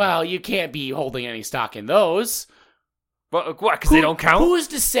 Probably. Yeah. Well, you can't be holding any stock in those. what? Because they don't count. Who's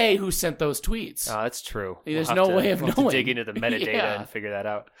to say who sent those tweets? Oh, that's true. There's We'll no have to- way of we'll have to knowing. dig into the metadata Yeah. and figure that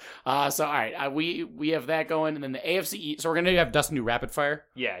out. So all right, we have that going, and then the AFC East. So we're gonna have Dustin do rapid fire.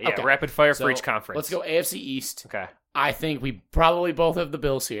 Yeah. Okay. Rapid fire So for each conference. Let's go AFC East. Okay. I think we probably both have the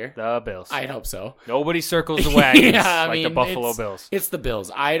Bills here. The Bills. I'd hope so. Nobody circles the wagons Yeah, I like the mean, Buffalo it's- Bills. It's the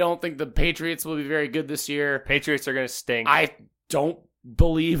Bills. I don't think the Patriots will be very good this year. Patriots are going to stink. I don't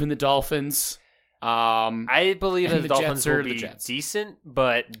believe in the Dolphins. I believe and that the the Dolphins Jets are will the be Jets. decent,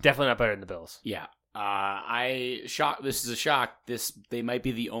 but definitely not better than the Bills. Yeah. This is a shock. They might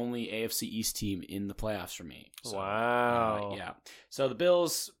be the only AFC East team in the playoffs for me. So, Wow. yeah. So the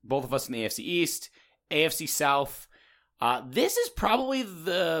Bills, both of us in the AFC East, AFC South. This is probably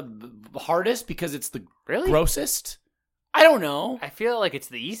the hardest because it's the Really? grossest. I don't know. I feel like it's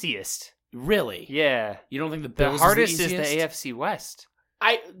the easiest. Really? Yeah. You don't think the The Bills hardest is is the the easiest? AFC West.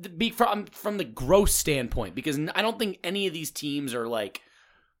 From the gross standpoint, because I don't think any of these teams are like,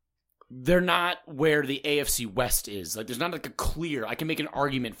 they're not where the AFC West is. Like, there's not like a clear. I can make an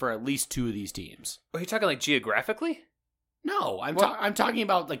argument for at least two of these teams. Are you talking like geographically? No, I'm What? I'm talking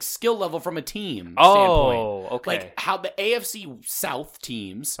about like skill level from a team standpoint. Oh, okay. Like how the AFC South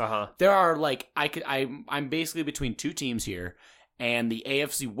teams, Uh-huh. there are like I'm basically between two teams here, and the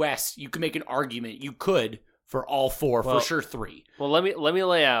AFC West. You can make an argument. You could for all four, Well- for sure three. Well, let me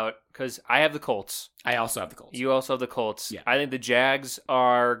lay out because I have the Colts. I also have the Colts. You also have the Colts. Yeah. I think the Jags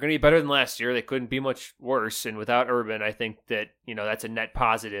are going to be better than last year. They couldn't be much worse. And without Urban, I think that, that's a net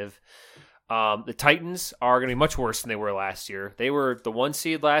positive. The Titans are going to be much worse than they were last year. They were the 1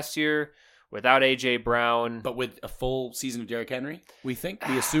 seed last year without A.J. Brown. But with a full season of Derrick Henry, we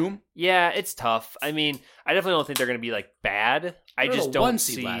assume. Yeah, it's tough. I mean, I definitely don't think they're going to be like bad. I They were just the don't 1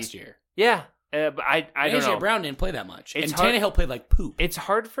 see seed last year. Yeah, but I don't AJ know. Brown didn't play that much, It's and hard- Tannehill played like poop. It's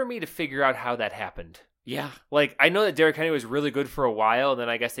hard for me to figure out how that happened. Yeah, Like, I know that Derrick Henry was really good for a while, and then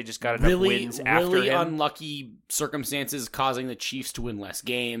I guess they just got enough wins after really him. unlucky circumstances causing the Chiefs to win less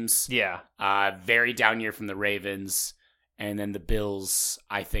games. Yeah. Very down year from the Ravens, and then the Bills.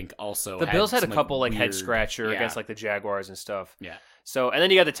 I think also The Bills had a some, couple like head weird- scratcher yeah. against like the Jaguars and stuff. Yeah. So, and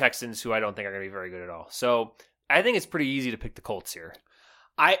then you got the Texans, who I don't think are going to be very good at all. So, I think it's pretty easy to pick the Colts here.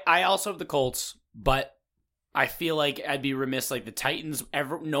 I also have the Colts, but I feel like I'd be remiss. Like the Titans,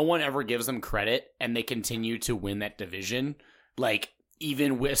 no one ever gives them credit, and they continue to win that division. Like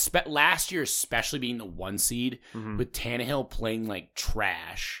even with last year, especially being the 1 seed, with Tannehill playing like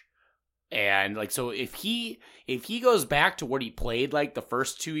trash, and like so if he goes back to what he played like the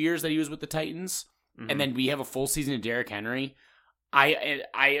first 2 years that he was with the Titans, and then we have a full season of Derrick Henry,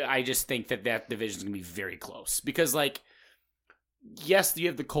 I just think that division is going to be very close because, like, yes, you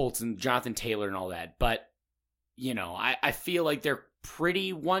have the Colts and Jonathan Taylor and all that, but, you know, I feel like they're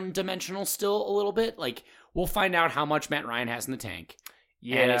pretty one-dimensional still a little bit. Like, we'll find out how much Matt Ryan has in the tank.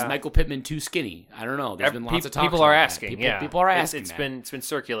 Yeah. And is Michael Pittman too skinny? I don't know. There's been lots of talk. People are asking. People are asking. It's been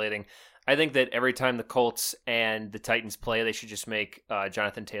circulating. I think that every time the Colts and the Titans play, they should just make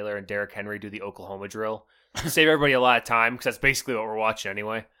Jonathan Taylor and Derrick Henry do the Oklahoma drill. Save everybody a lot of time because that's basically what we're watching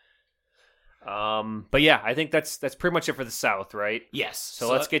anyway. But yeah, I think that's pretty much it for the South, right? Yes.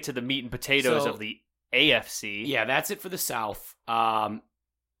 So let's get to the meat and potatoes of the AFC. Yeah, that's it for the South. The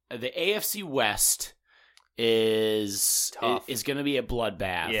AFC West is going to be a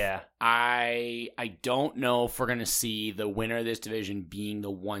bloodbath. Yeah. I don't know if we're going to see the winner of this division being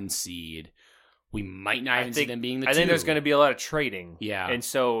the 1 seed. We might not even see them being the 2. I think there's going to be a lot of trading. Yeah. And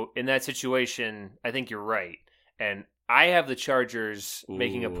so in that situation, I think you're right. And I have the Chargers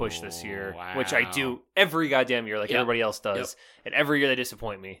making a push this year, which I do every goddamn year like everybody else does. Yep. And every year they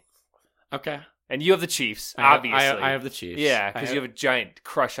disappoint me. Okay. And you have the Chiefs, obviously. I have the Chiefs. Yeah, because you have a giant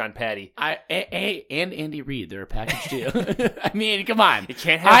crush on Patty. And Andy Reid. They're a package deal. I mean, come on. You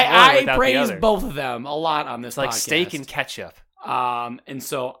can't have one without praise the other. both of them a lot on this it's like podcast. steak and ketchup. And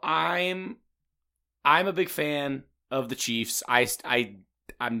so I'm a big fan of the Chiefs.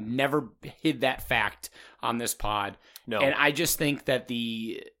 I'm never hid that fact on this pod. No. And I just think that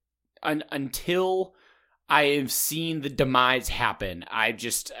until I have seen the demise happen,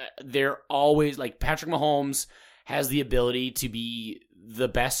 they're always, like, Patrick Mahomes has the ability to be the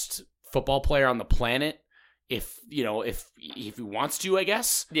best football player on the planet if he wants to, I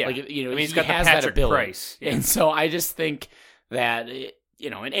guess. Yeah. Like, he's got has the Patrick that ability. Price. Yeah. And so I just think that,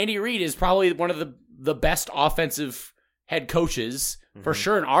 and Andy Reid is probably one of the best offensive head coaches for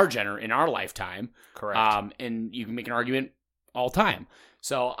sure in our lifetime. Correct. And you can make an argument all time.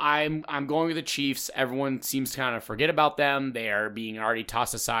 So I'm going with the Chiefs. Everyone seems to kind of forget about them. They are being already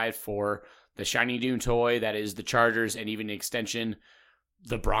tossed aside for the shiny new toy that is the Chargers, and even an extension,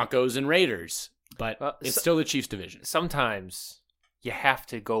 the Broncos and Raiders. But it's still the Chiefs division. Sometimes you have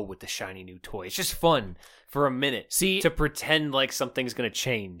to go with the shiny new toy. It's just fun for a minute to pretend like something's going to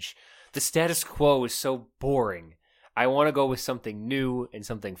change. The status quo is so boring. I want to go with something new and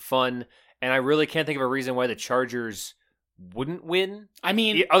something fun, and I really can't think of a reason why the Chargers wouldn't win. I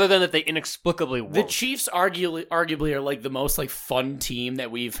mean, other than that they inexplicably won't. The Chiefs arguably are like the most like fun team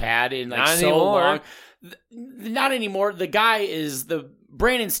that we've had in like Not so anymore. long. Not anymore. The guy is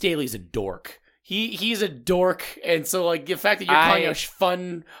Brandon Staley's a dork. He's a dork, and so like the fact that you're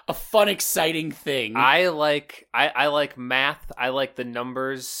calling a fun, exciting thing. I like math. I like the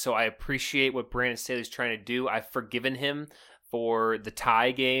numbers, so I appreciate what Brandon Staley's trying to do. I've forgiven him for the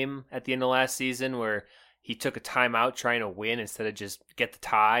tie game at the end of last season where he took a timeout trying to win instead of just get the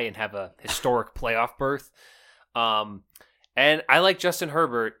tie and have a historic playoff berth. And I like Justin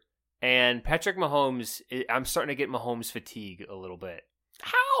Herbert and Patrick Mahomes. I'm starting to get Mahomes fatigue a little bit.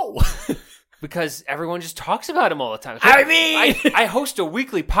 How? Because everyone just talks about him all the time. I mean, I host a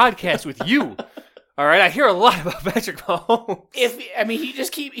weekly podcast with you. All right, I hear a lot about Patrick Mahomes.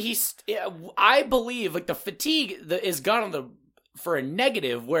 I believe like the fatigue is gone for a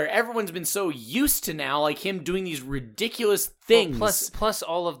negative where everyone's been so used to now like him doing these ridiculous things. Well, plus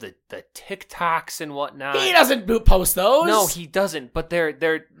all of the TikToks and whatnot. He doesn't post those. No, he doesn't. But they're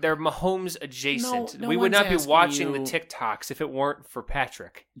Mahomes adjacent. No we would not be watching you. the TikToks if it weren't for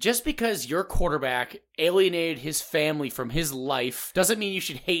Patrick. Just because your quarterback alienated his family from his life doesn't mean you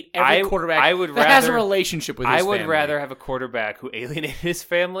should hate every quarterback that has a relationship with his family. I would rather have a quarterback who alienated his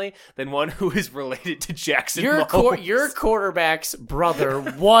family than one who is related to Jackson Mahomes. Your quarterback's brother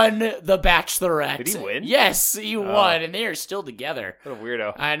won The Bachelorette. Did he win? Yes, he won, and they are still together. What a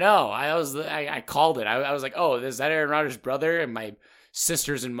weirdo. I know. I called it. I was like, oh, is that Aaron Rodgers' brother? And my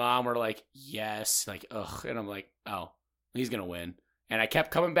sisters and mom were like, yes. Like, ugh. And I'm like, oh, he's going to win. And I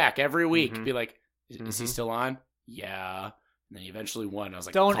kept coming back every week, be like, is he still on? Yeah. And then he eventually won. I was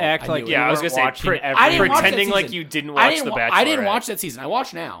like, don't act like yeah, I was going to say, pretending like you didn't watch The Bachelor. I didn't watch that season. I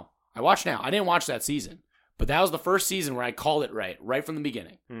watch now. I didn't watch that season. But that was the first season where I called it right from the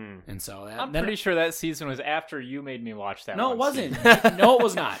beginning. And so I'm pretty sure that season was after you made me watch that. No, it wasn't. No, it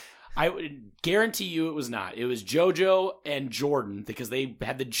was not. I would guarantee you it was not. It was JoJo and Jordan because they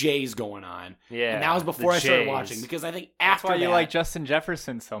had the J's going on. Yeah, and that was before I started watching because I think after that's why you like Justin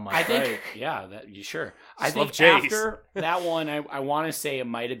Jefferson so much. I think, right? yeah, sure. I think after that one, I want to say it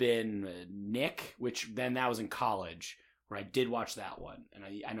might have been Nick, which then that was in college where I did watch that one, and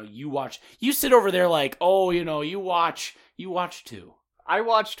I know you watch. You sit over there like, oh, you watch too. I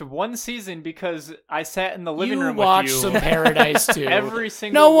watched one season because I sat in the living room watched with you some Paradise too. every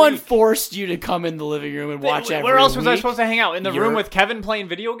single No one week. forced you to come in the living room and watch every Where else was I week. supposed to hang out? In the You're- room with Kevin playing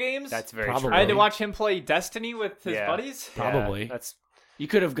video games? That's very Probably. true. I had to watch him play Destiny with his Yeah. buddies? Probably. That's You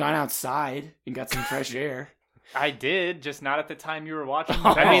could have gone outside and got some fresh air. I did, just not at the time you were watching.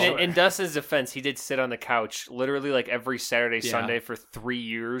 I mean, Bachelor. in Dustin's defense, he did sit on the couch literally like every Saturday, Yeah. Sunday for 3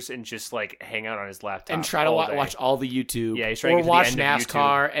 years and just like hang out on his laptop And try to all day. watch all the YouTube. Yeah, he's trying to or get to the watch end of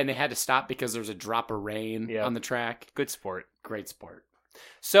NASCAR, and they had to stop because there was a drop of rain Yep. on the track. Good sport. Great sport.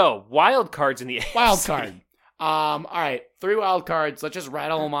 So wild cards in the Wild AFC. card. All right, 3 wild cards. Let's just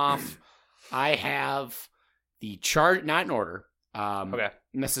rattle them off. I have the not in order. Okay.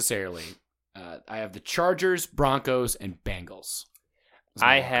 Necessarily. I have the Chargers, Broncos, and Bengals. Those are I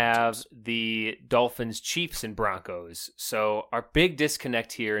my wild card have teams. the Dolphins, Chiefs, and Broncos. So our big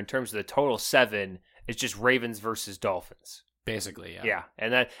disconnect here in terms of the total 7 is just Ravens versus Dolphins. Basically, yeah. Yeah.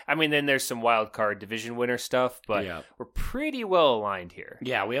 And that, I mean, then there's some wild card division winner stuff, but Yeah. we're pretty well aligned here.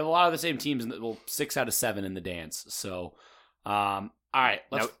 Yeah, we have a lot of the same teams. Well, 6 out of 7 in the dance. So, all right.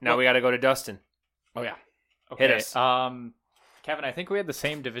 Now we got to go to Dustin. Oh, yeah. Okay, Hit us. Kevin, I think we had the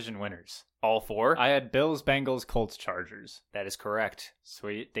same division winners. All 4? I had Bills, Bengals, Colts, Chargers. That is correct.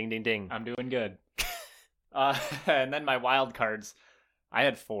 Sweet. Ding, ding, ding. I'm doing good. And then my wild cards, I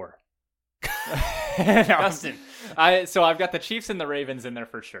had 4. Dustin. So I've got the Chiefs and the Ravens in there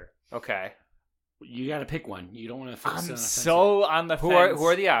for sure. Okay. You got to pick one. You don't want to fix I'm so on the Who fence.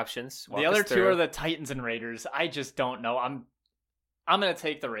 are the options? Walk the us other 2 through. are the Titans and Raiders. I just don't know. I'm gonna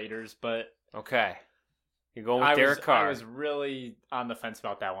take the Raiders, but Okay. You're going with Derek Carr. I was really on the fence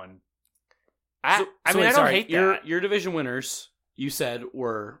about that one. I So mean, wait, I don't sorry, hate your, that. Your division winners, you said,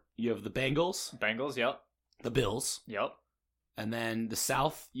 you have the Bengals, Bengals, yep, the Bills, yep. and then the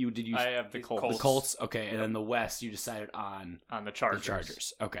South, you I have the Colts. the Colts. Okay, and then the West, you decided on On the the Chargers.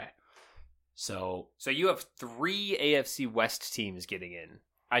 Chargers. Okay. So, So you have 3 AFC West teams getting in.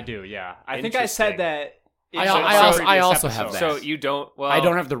 I do, yeah. I think I said Interesting. that. I previous also have episode. that. So you don't. Well, I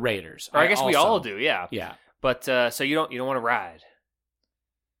don't have the Raiders. Or I guess we also- all do. Yeah. Yeah. But so you don't want to ride.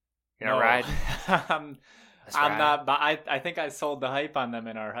 You know, No. ride. I'm Let's ride. not. But I think I sold the hype on them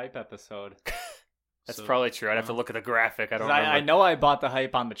in our hype episode. That's So- probably true. I'd have to look at the graphic. I don't 'Cause remember. I know I bought the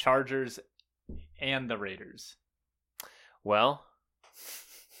hype on the Chargers and the Raiders. Well,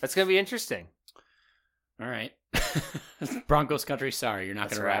 that's gonna be interesting. All right. Broncos country, sorry, you're not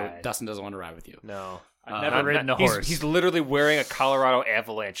That's going to ride. right. Dustin doesn't want to ride with you. No, I've never ridden a he's, horse. He's literally wearing a Colorado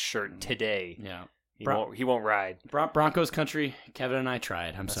Avalanche shirt today. Yeah. He won't ride. Broncos country, Kevin and I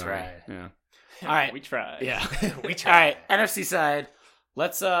tried. I'm That's sorry. right. Yeah. All right. We tried. Yeah. We All tried. right, NFC side.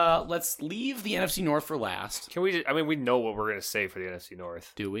 Let's leave the NFC North for last. Can we? I mean, we know what we're gonna say for the NFC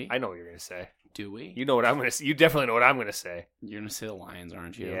North. Do we? I know what you're gonna say. Do we? You know what I'm gonna say. You definitely know what I'm gonna say. You're gonna say the Lions,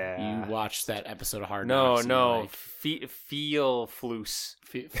 aren't you? Yeah. You watched that episode of Hard No, Knocks. and no. you're like, Feel floose.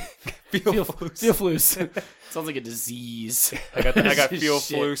 feel flus. Sounds like a disease. I got feel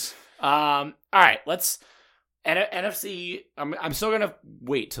Shit. floose. All right. Let's NFC. I'm still gonna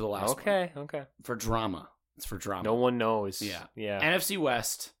wait to the last. one Okay. for drama. It's for drama. No one knows. Yeah. Yeah. NFC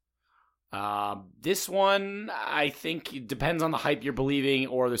West. This one, I think, it depends on the hype you're believing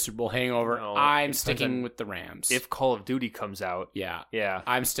or the Super Bowl hangover. No, it I'm depends sticking on with the Rams. If Call of Duty comes out, yeah, yeah.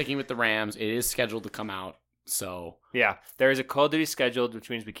 I'm sticking with the Rams. It is scheduled to come out, so Yeah, there is a Call of Duty scheduled, which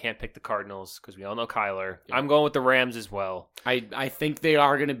means we can't pick the Cardinals because we all know Kyler. Yeah. I'm going with the Rams as well. I think they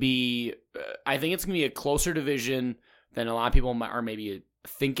are going to be. I think it's going to be a closer division than a lot of people are maybe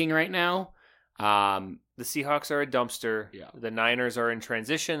thinking right now. The Seahawks are a dumpster. Yeah. The Niners are in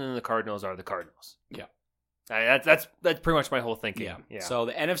transition, and the Cardinals are the Cardinals. Yeah. That's pretty much my whole thinking. Yeah. So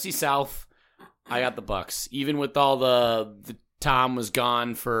the NFC South, I got the Bucks. Even with all the Tom was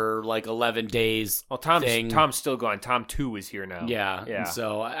gone for like 11 days. well, thing. Tom's still gone. Tom 2 is here now. Yeah. Yeah. And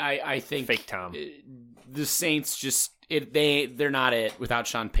so I think Fake Tom. The Saints just they're not it without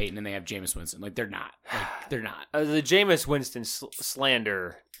Sean Payton, and they have Jameis Winston. Like they're not. They're not. The Jameis Winston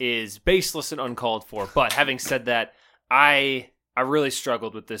slander is baseless and uncalled for. But having said that, I really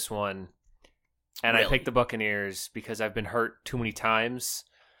struggled with this one, and Really? I picked the Buccaneers because I've been hurt too many times,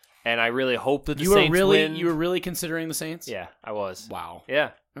 and I really hope that the You were Saints win. you were really considering the Saints? Yeah, I was. Wow.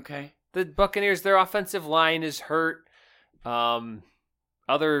 Yeah, Okay. the Buccaneers, their offensive line is hurt.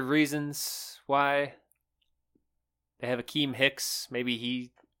 Other reasons why they have Akeem Hicks. Maybe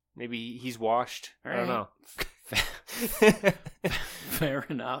he's washed. I don't know. Fair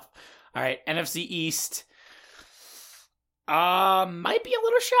enough. All right, NFC East. Might be a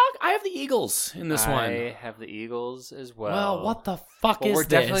little shock. I have the Eagles in this one. I have the Eagles as well. Well, what the fuck Well, is we're this?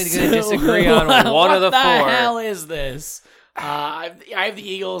 definitely gonna disagree on one of the What four. the hell is this? I have the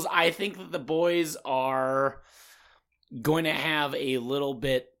Eagles. I think that the boys are going to have a little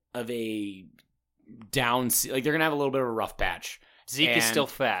bit of a down, like they're going to have a little bit of a rough patch. Zeke is still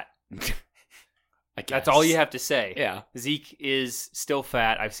fat. I guess. That's all you have to say. Yeah. Zeke is still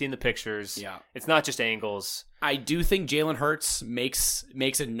fat. I've seen the pictures. Yeah. It's not just angles. I do think Jalen Hurts makes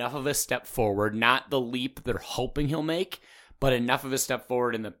enough of a step forward, not the leap they're hoping he'll make, but enough of a step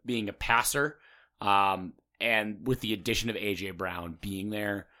forward in being a passer, and with the addition of A.J. Brown being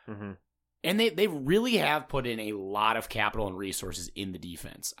there. Mm-hmm. And they really have put in a lot of capital and resources in the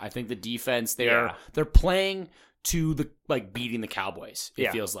defense. I think the defense, they're playing to beating the Cowboys,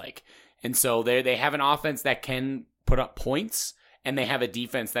 it feels like. And so they have an offense that can put up points, and they have a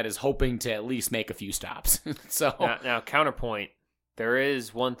defense that is hoping to at least make a few stops. So now, counterpoint, there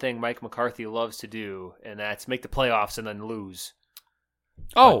is one thing Mike McCarthy loves to do, and that's make the playoffs and then lose.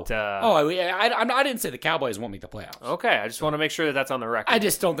 I didn't say the Cowboys won't make the playoffs. Okay, I just want to make sure that that's on the record. I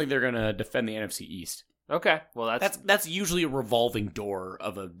just don't think they're going to defend the NFC East. Okay, well that's usually a revolving door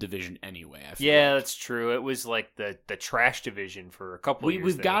of a division anyway. I feel like. That's true. It was like the trash division for a couple of years.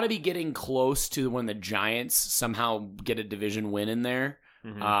 We've got to be getting close to when the Giants somehow get a division win in there.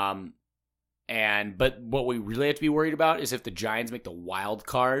 Mm-hmm. But what we really have to be worried about is if the Giants make the wild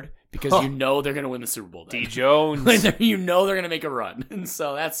card, because they're going to win the Super Bowl. D. Jones, they're going to make a run, and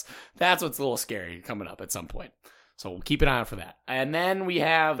so that's what's a little scary coming up at some point. So we'll keep an eye out for that. And then we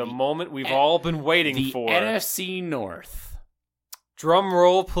have the moment we've all been waiting for. The NFC North. Drum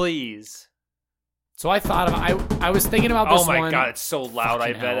roll, please. So I thought I was thinking about this one. Oh my God, it's so loud,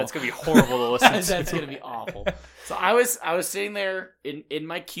 I bet. That's going to be horrible to listen to. That's going to be awful. So I was sitting there in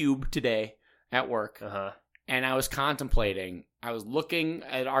my cube today at work, and I was contemplating. I was looking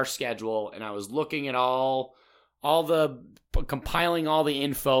at our schedule, and I was looking at compiling all the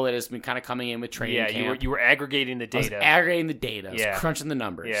info that has been kind of coming in with training camp. Yeah, you were aggregating the data. I was aggregating the data. I was crunching the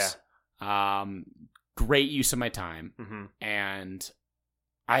numbers. Yeah. Great use of my time. Mm-hmm. And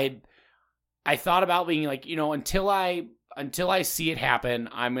I thought about being like, until I see it happen,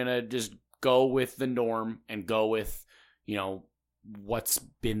 I'm going to just go with the norm and go with, what's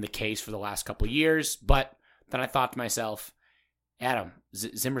been the case for the last couple of years. But then I thought to myself, Adam,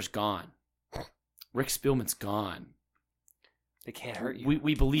 Zimmer's gone. Rick Spielman's gone. They can't hurt you.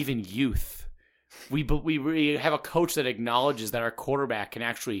 We believe in youth. We have a coach that acknowledges that our quarterback can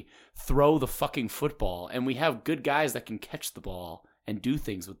actually throw the fucking football, and we have good guys that can catch the ball and do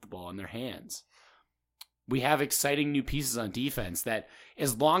things with the ball in their hands. We have exciting new pieces on defense that,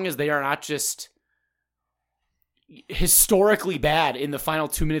 as long as they are not just historically bad in the final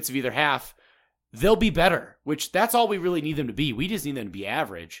 2 minutes of either half, they'll be better, which that's all we really need them to be. We just need them to be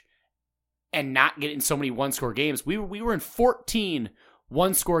average and not get in so many one-score games. We were in 14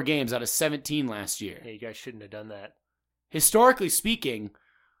 one-score games out of 17 last year. Yeah, you guys shouldn't have done that. Historically speaking,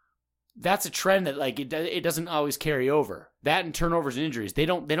 that's a trend that it doesn't always carry over. That and turnovers and injuries, they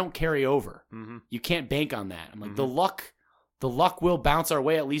don't carry over. Mm-hmm. You can't bank on that. I'm like, mm-hmm. the luck will bounce our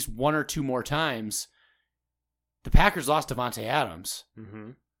way at least one or two more times. The Packers lost Devontae Adams.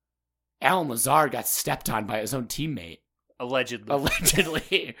 Mm-hmm. Alan Lazard got stepped on by his own teammate.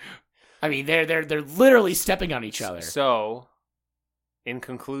 Allegedly. I mean, they're literally stepping on each other. So, in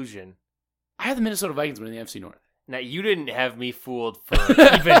conclusion, I have the Minnesota Vikings winning the NFC North. Now, you didn't have me fooled for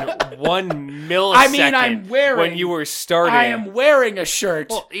even 1 millisecond. I mean, I'm wearing... when you were starting. I am wearing a shirt.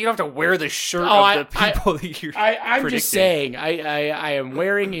 Well, you don't have to wear the shirt of the people that you're I'm predicting. just saying, I am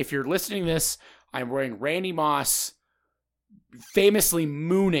wearing, if you're listening to this, I'm wearing Randy Moss famously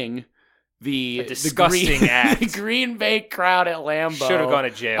mooning the disgusting act. The Green Bay crowd at Lambeau. Should have gone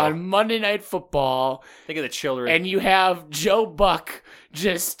to jail. On Monday Night Football. Think of the children. And you have Joe Buck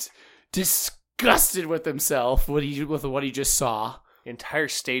just disgusted with himself with what he just saw. The entire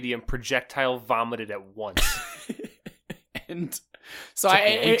stadium projectile vomited at once. And so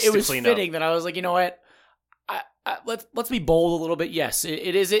it was fitting that I was like, you know what? Let's be bold a little bit. Yes,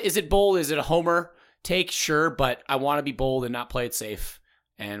 is it bold? Is it a homer take? Sure, but I want to be bold and not play it safe.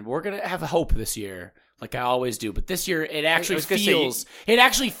 And we're gonna have hope this year, like I always do. But this year, it actually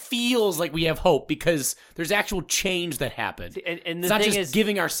feels like we have hope because there's actual change that happened. And it's not just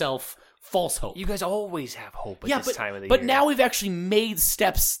giving ourselves false hope. You guys always have hope at this time of the year. But now we've actually made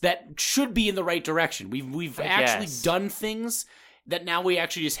steps that should be in the right direction. We've actually done things that now we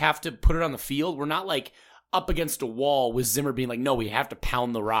actually just have to put it on the field. We're not like up against a wall with Zimmer being like, no, we have to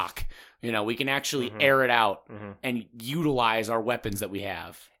pound the rock. We can actually air it out and utilize our weapons that we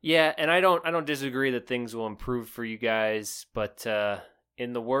have. Yeah, and I don't disagree that things will improve for you guys, but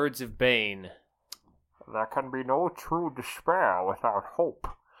in the words of Bane, there can be no true despair without hope.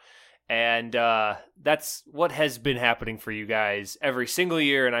 And that's what has been happening for you guys every single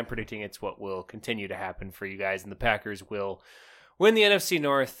year, and I'm predicting it's what will continue to happen for you guys. And the Packers will win the NFC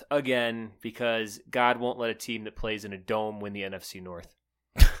North again because God won't let a team that plays in a dome win the NFC North.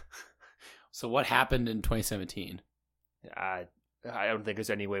 So what happened in 2017? I don't think there's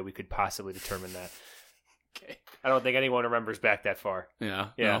any way we could possibly determine that. Okay. I don't think anyone remembers back that far. Yeah.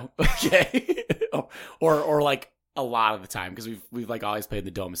 Yeah. No? Okay. or like a lot of the time because we've like always played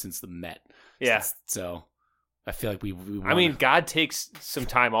the dome since the Met. Yeah. So I feel like we I mean, God takes some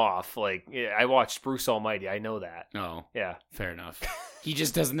time off. Like I watched Bruce Almighty. I know that. Oh, Yeah. fair enough. He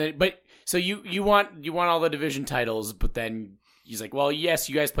just doesn't. But so you want all the division titles, but then he's like, well, yes,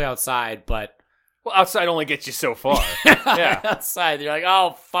 you guys play outside, but. Well, outside only gets you so far. Yeah. Outside, you're like,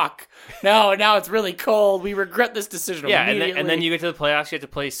 oh fuck, no, now it's really cold. We regret this decision. Yeah, immediately. and then you get to the playoffs. You have to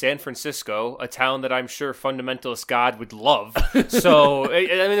play San Francisco, a town that I'm sure fundamentalist God would love. So I mean,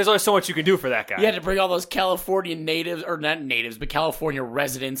 there's only so much you can do for that guy. You had to bring all those California natives, or not natives, but California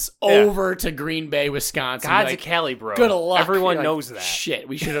residents over to Green Bay, Wisconsin. God's like, a Cali bro. good luck. Everyone You're knows like, that. Shit,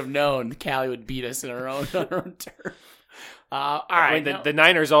 we should have known Cali would beat us in our own turf. All right, I mean, the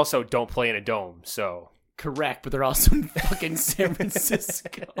Niners also don't play in a dome, so. Correct, but they're also in fucking San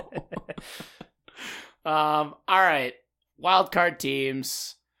Francisco. All right, wild card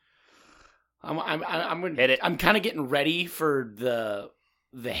teams. I'm gonna Hit it. I'm kind of getting ready for the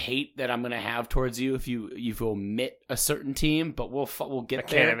hate that I'm gonna have towards you if you omit a certain team, but we'll get I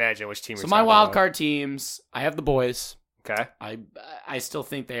there. can't imagine which team. So we're my talking wild about. card teams, I have the boys. Okay. I still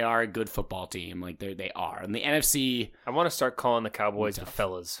think they are a good football team. Like they are. And the NFC, I want to start calling the Cowboys the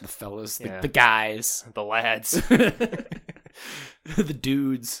fellas, the fellas, Yeah. the guys, the lads. the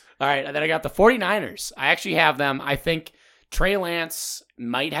dudes. All right, and then I got the 49ers. I actually have them. I think Trey Lance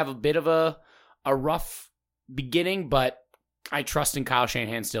might have a bit of a rough beginning, but I trust in Kyle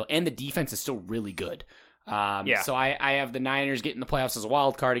Shanahan still, and the defense is still really good. Yeah. So I have the Niners getting the playoffs as a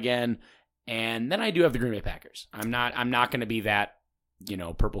wild card again, and then I do have the Green Bay Packers. I'm not going to be that,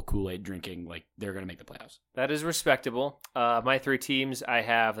 purple Kool-Aid drinking like they're going to make the playoffs. That is respectable. My three teams, I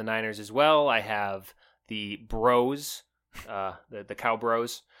have the Niners as well. I have the Bros, the Cow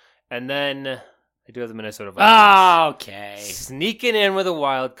Bros, and then I do have the Minnesota Vikings. Okay. Sneaking in with a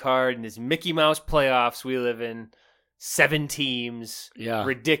wild card in this Mickey Mouse playoffs we live in. 7 teams. Yeah.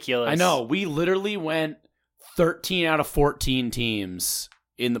 Ridiculous. I know. We literally went 13 out of 14 teams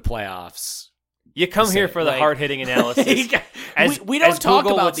in the playoffs. You come here for the hard-hitting analysis. We don't talk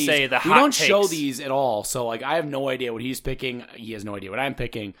Google about would these. say, the We hot don't show takes. these at all. So I have no idea what he's picking. He has no idea what I'm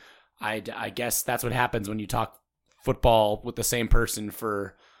picking. I guess that's what happens when you talk football with the same person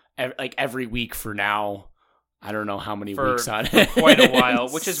for every week for now. I don't know how many weeks on for quite a while,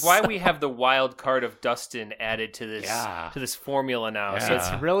 which is why we have the wild card of Dustin added to this formula now. So It's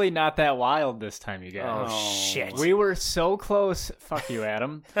really not that wild this time, you guys. Oh, shit. We were so close, fuck you,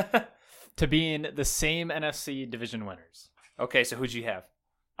 Adam, to being the same NFC division winners. Okay, so who'd you have?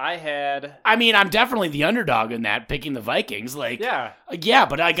 I had... I mean, I'm definitely the underdog in that, picking the Vikings. Yeah. Yeah,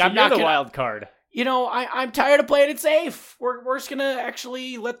 but I'm So not you're the gonna, wild card. I'm tired of playing it safe. We're just gonna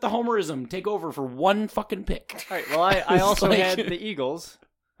actually let the homerism take over for one fucking pick. All right, well, I It's also like- had the Eagles.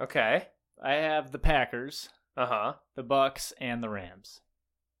 Okay. I have the Packers, Uh-huh. the Bucks, and the Rams.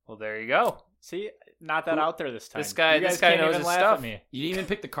 Well, there you go. See, not that out there this time. This guy- You guys this guy can't knows even his laugh stuff. at me. You didn't even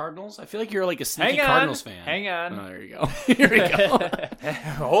pick the Cardinals? I feel like you're like a sneaky Hang on. Cardinals fan. Hang on. Oh, there you go. Here we go.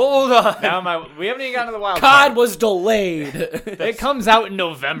 Hold on. Now we haven't even gotten to the wild COD card. was delayed. It comes out in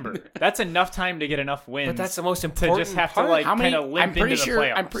November. That's enough time to get enough wins. But that's the most to important just have to part. like How many? kind of limp I'm pretty into sure. the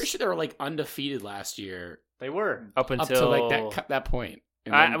playoffs. I'm pretty sure they were like undefeated last year they were. up up until to like that point.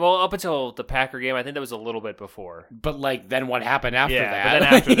 And then- up until the Packer game. I think that was a little bit before. but like then what happened after Yeah, that? but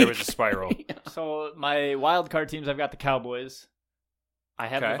then after there was a spiral. So my wild card teams, I've got the Cowboys, I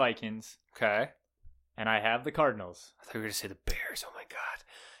have Okay. the Vikings, Okay. and I have the Cardinals. I thought you were going to say the Bears. Oh my god,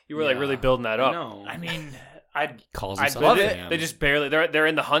 you were Yeah. like really building that up. No, I mean, I'd calls I himself love a it. fan. They just barely. They're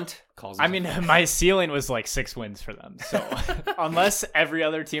in the hunt. calls. I himself- mean, my ceiling was like 6 wins for them. So unless every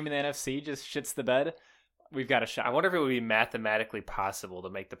other team in the NFC just shits the bed, we've got a shot. I wonder if it would be mathematically possible to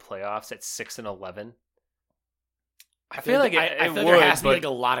make the playoffs at 6-11. I feel like I it feel like would, there has to be but like a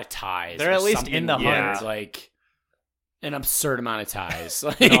lot of ties. They're or at least something in the weird, hunt. like an absurd amount of ties.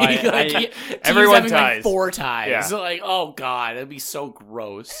 Like, I- everyone teams having ties. like 4 ties. Yeah. So like, oh god, it'd be so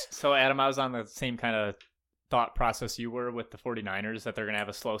gross. So Adam, I was on the same kind of thought process you were with the 49ers that they're going to have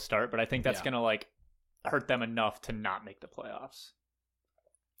a slow start, but I think that's Yeah. going to like hurt them enough to not make the playoffs.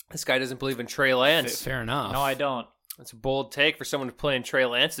 this guy doesn't believe in Trey Lance. Fair enough. No, I don't. That's a bold take for someone playing Trey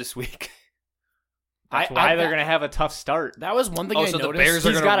Lance this week. That's why they're going to have a tough start. That was one thing Oh, I so noticed. the Bears are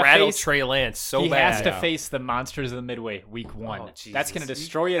He's going gotta to rattle face- Trey Lance so he bad. has to face the monsters of the Midway week 1. Oh, That's Jesus. going to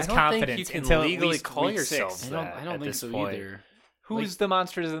destroy his I don't confidence think you can until legally at least call week yourself 6. that. I don't at think this so point. either. Who's the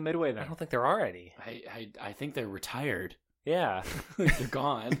monsters of the Midway I then? don't think there are any. I think they're retired. Yeah. They're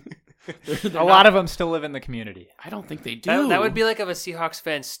gone. A lot of them still live in the community. I don't think they do. That would be like if a Seahawks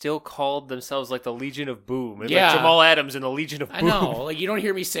fan still called themselves like the Legion of Boom. Yeah. Like Jamal Adams and the Legion of Boom. I know. Like, you don't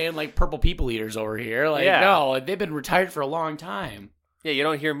hear me saying, like, purple people eaters over here. Like, Yeah. no, they've been retired for a long time. Yeah, you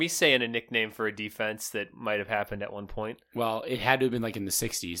don't hear me saying a nickname for a defense that might have happened at one point. Well, it had to have been, like, in the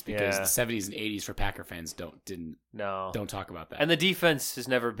 60s because Yeah. the 70s and 80s for Packer fans don't talk about that. And the defense has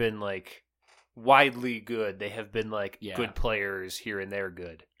never been like widely good. They have been like Yeah. good players here and there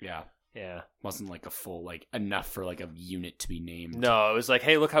good. yeah. Yeah. Wasn't, like, a full, like, enough for, like, a unit to be named. No, it was like,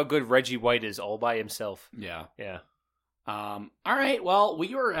 hey, look how good Reggie White is all by himself. Yeah. Yeah. All right. Well,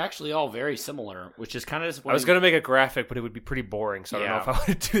 we were actually all very similar, which is kind of disappointing. I was going to make a graphic, but it would be pretty boring, so I don't know if I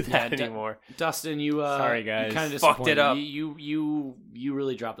want to do that Yeah, anymore. Dustin, you Sorry, guys. you kind of Fucked it up. You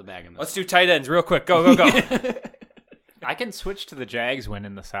really dropped the bag in this. Let's do tight ends real quick. Go, go, go. I can switch to the Jags win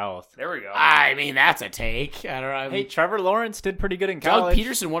in the South. There we go. I mean, that's a take. I don't know. Hey, Trevor Lawrence did pretty good in Doug college.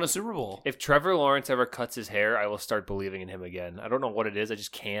 Peterson won a Super Bowl. If Trevor Lawrence ever cuts his hair, I will start believing in him again. I don't know what it is. I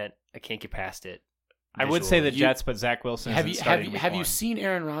just can't. I can't get past it. I would say the visually. Jets, but Zach Wilson Have isn't you starting week have 1. you seen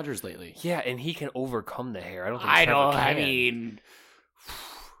Aaron Rodgers lately? Yeah, and he can overcome the hair. I don't think I Trevor don't. can. I mean,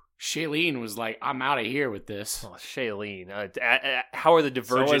 Shailene was like, "I'm out of here with this." Oh, Shailene. How are the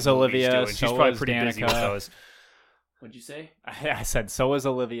Divergent is movies Olivia, doing? She's so probably is pretty busy Danica. with those. What'd you say? I said so is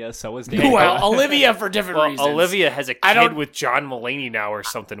Olivia, so is Danica. Well, Olivia for different Well, reasons. Olivia has a I kid don't- with John Mulaney now or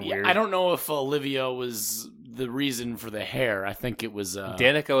something Yeah, weird. I don't know if Olivia was the reason for the hair. I think it was.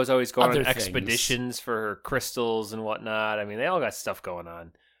 Danica was always going other on things. expeditions for her crystals and whatnot. I mean, they all got stuff going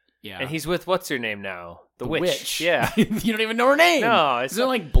on. Yeah, And he's with what's her name now? The witch. witch. Yeah. You don't even know her name. No, it's Isn't it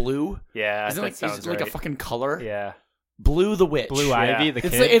like Blue? yeah. Isn't that it sounds like right. a fucking color? Yeah. Blue the witch. Blue Yeah. Ivy, the It's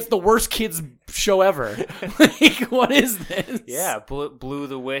kid. it's the worst kids show ever. Like, what is this? Yeah, Blue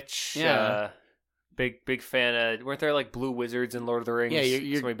the Witch. Yeah. Big fan of. Weren't there like blue wizards in Lord of the Rings? Yeah,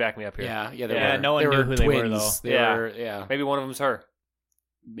 you're- Somebody back me up here. Yeah, Yeah, were. no one they knew were who they were, twins. though. They Yeah. were, yeah. Maybe one of them's her.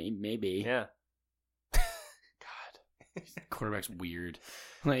 Maybe. Yeah. Quarterback's weird.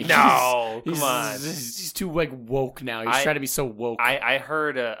 Like, No, he's, come on. He's too like woke now. He's I- trying to be so woke. I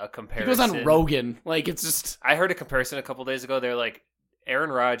heard a he comparison. goes on Rogan. Like, it's just. I heard a comparison a couple days ago. They're like,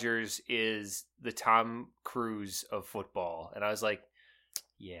 Aaron Rodgers is the Tom Cruise of football. And I was like,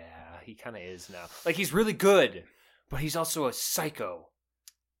 yeah, he kind of is now. Like, he's really good, but he's also a psycho.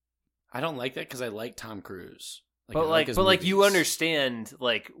 I don't like that because I like Tom Cruise. I But his you movies. understand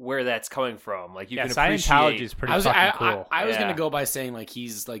like where that's coming from. Like you yeah, can Scientology appreciate. is pretty I was fucking cool. I was Yeah. gonna go by saying like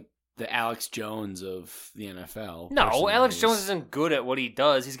he's like the Alex Jones of the NFL. No, personally. Alex Jones isn't good at what he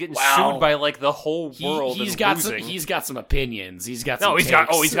does. He's getting Wow. sued by like the whole world. He's and got losing. he's got some opinions. He's got no, some he's got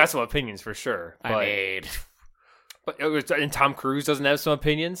takes. some opinions for sure. But, I mean, and Tom Cruise doesn't have some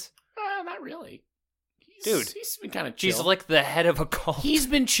opinions. not really. Dude, he's been kind of chill. He's like the head of a cult. He's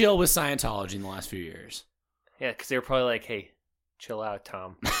been chill with Scientology in the last few years. Yeah, because they were probably like, "Hey, chill out,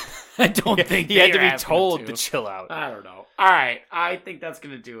 Tom." I don't think he had they to were be asking told him to chill out. I don't know. All right, I think that's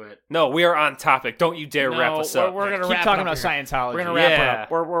gonna do it. No, we are on topic. Don't you dare wrap us up. We're gonna Keep wrap talking it up about here. Scientology. We're gonna wrap Yeah. it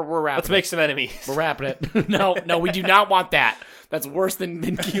up. We're wrapping. Let's it. make some enemies. We're wrapping it. No, we do not want that. That's worse than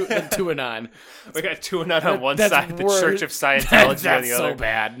QAnon. We got two and on one That's side, the worse. Church of Scientology on That's the so other,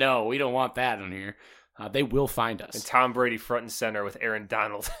 bad. No, we don't want that in here. They will find and us. Tom Brady front and center with Aaron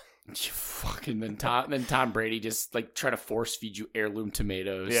Donald. Fucking then Tom Brady just like try to force feed you heirloom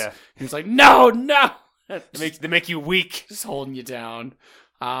tomatoes. Yeah. He was like, no. They make you weak. Just holding you down.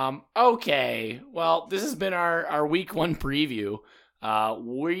 Okay. Well, this has been our week 1 preview.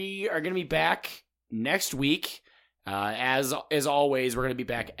 We are going to be back next week. As always, we're going to be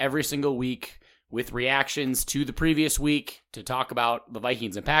back every single week with reactions to the previous week to talk about the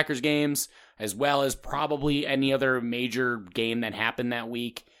Vikings and Packers games, as well as probably any other major game that happened that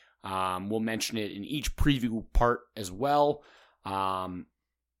week. We'll mention it in each preview part as well.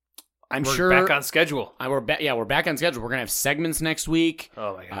 I'm We're sure back on schedule. we're back on schedule. We're gonna have segments next week.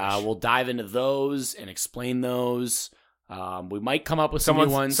 Oh my gosh. We'll dive into those and explain those. We might come up with some new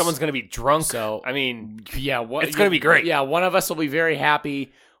ones. Someone's gonna be drunk. So I mean, yeah, it's gonna be great. Yeah, one of us will be very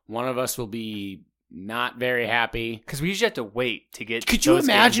happy. One of us will be not very happy. because we usually have to wait to get. Could you those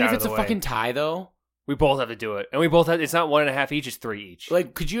imagine games if out it's of a the way. fucking tie though? We both have to do it, and we both have. It's not 1.5 each; it's 3 each.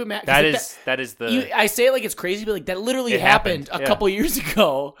 Like, could you imagine? that is the I say it like it's crazy, but like that literally It happened happened, a yeah. couple years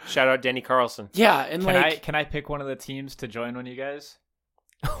ago. shout out Danny Carlson. Yeah, and Can like I pick one of the teams to join one of you guys?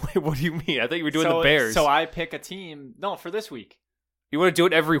 Wait, what do you mean? I thought you were doing the Bears. So I pick a team. No, for this week. You want to do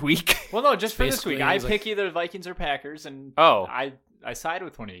it every week? Well, no, just for this Basically, week. I it's pick either Vikings or Packers, and Oh. I side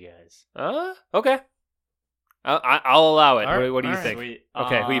with one of you guys. Okay. I'll allow it. All right, What do you all right. think? Sweet.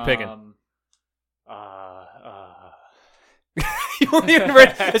 Okay, who you picking? You won't even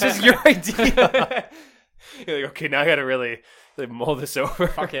read. It's just your idea. You're like, okay, now I got to really mull this over.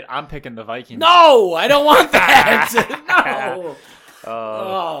 Fuck it, I'm picking the Vikings. No, I don't want that. No.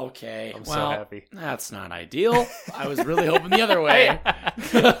 Oh, okay. I'm well, so happy. That's not ideal. I was really hoping the other way.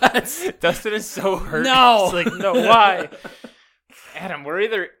 Dustin is so hurt. No. It's like, no, why? Adam, we're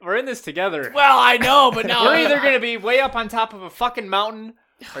in this together. Well, I know, but now We're either going to be way up on top of a fucking mountain,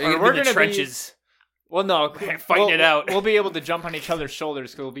 Are you we're in the gonna trenches? Well, no, Fighting it out. We'll be able to jump on each other's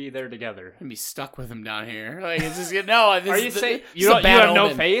shoulders because we'll be there together. I'm be stuck with him down here. Like it's just no. This Are is you the- saying this you is a don't? You bad have no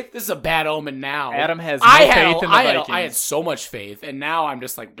omen. faith? This is a bad omen now. Adam has no faith in the Vikings. I had so much faith, and now I'm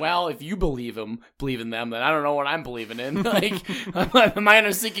just like, well, if you believe in them, then I don't know what I'm believing in. Like, am I on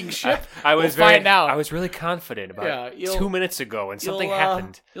a sinking ship? I was we'll find out. I was really confident about Yeah, 2 minutes ago, and something You'll,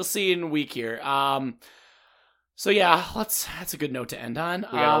 happened. You'll see in a week here. So yeah, that's a good note to end on.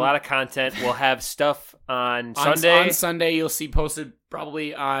 We got a lot of content. We'll have stuff on Sunday. On Sunday, you'll see posted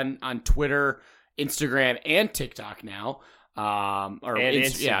probably on Twitter, Instagram, and TikTok now. Or and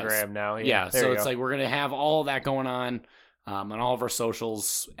Instagram now. Yeah, there so you it's go. like we're gonna have all that going on all of our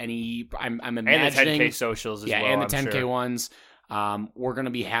socials. I'm and the imagining 10K socials as well. and the I'm 10K sure. ones. We're gonna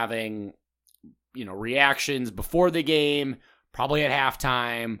be having reactions before the game, probably at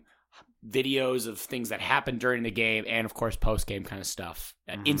halftime, videos of things that happened during the game, and of course post game kind of stuff,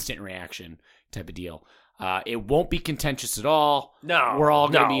 an instant reaction type of deal. It won't be contentious at all. No, We're all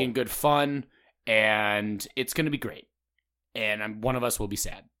gonna no. be in good fun, and it's gonna be great. And one of us will be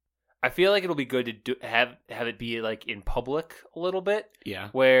sad. I feel like it'll be good to have it be like in public a little bit, Yeah.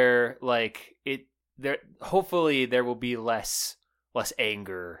 where like there. Hopefully, there will be less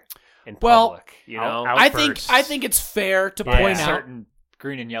anger in Well, public. You know, out- I Outbursts. think it's fair to By point a out. certain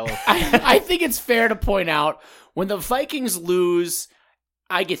green and yellow. I think it's fair to point out when the Vikings lose,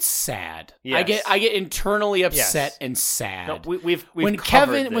 I get sad. Yes. I get internally upset Yes. and sad. no, we've when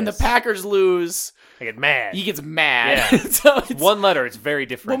covered when the this. Packers lose, I get mad. he gets mad. Yeah. So it's, One letter. It's very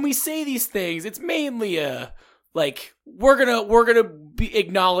different. when we say these things, it's mainly like we're gonna be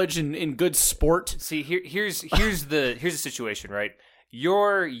acknowledged in good sport. See, here's the situation, right?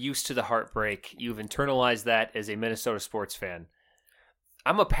 You're used to the heartbreak. You've internalized that as a Minnesota sports fan.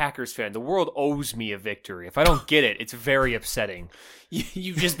 I'm a Packers fan. The world owes me a victory. If I don't get it, it's very upsetting.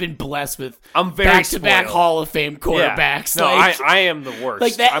 You've just been blessed with I'm very back-to-back spoiled. Hall of Fame Yeah. quarterbacks. No, like, I am the worst.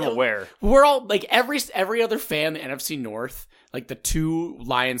 like that. I'm aware. We're all like every other fan in the NFC North, like the two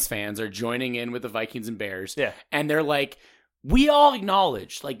Lions fans are joining in with the Vikings and Bears. Yeah. And they're like, we all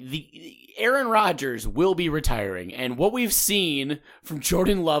acknowledge like the Aaron Rodgers will be retiring, and what we've seen from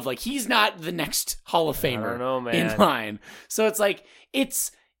Jordan Love, like he's not the next Hall of Famer don't know, man. in line. So it's like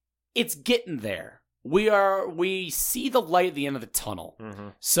it's getting there. We see the light at the end of the tunnel. Mm-hmm.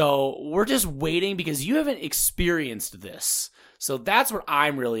 So we're just waiting because you haven't experienced this. So that's what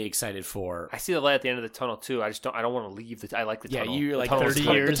I'm really excited for. I see the light at the end of the tunnel too. I don't want to leave the. I like the Yeah, tunnel. you're The like tunnel's 30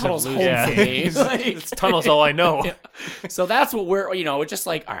 fun. years The of tunnel's home losing. for me. Like- This tunnel's all I know. Yeah. So that's what we're, it's just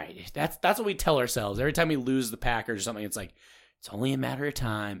like, all right, that's what we tell ourselves. Every time we lose the Packers or something, it's like, it's only a matter of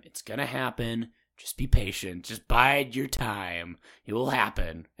time. It's going to happen. Just be patient. Just bide your time. It will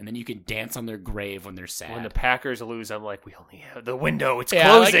happen. And then you can dance on their grave when they're sad. When the Packers lose, I'm like, we only have the window. It's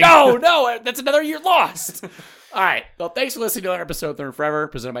Yeah, like, closing. no, that's another year lost. All right. Well, thanks for listening to our episode of Third Forever,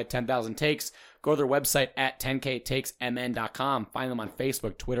 presented by 10,000 Takes. Go to their website at 10ktakesmn.com. Find them on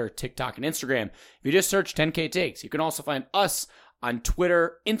Facebook, Twitter, TikTok, and Instagram. If you just search 10K Takes, you can also find us on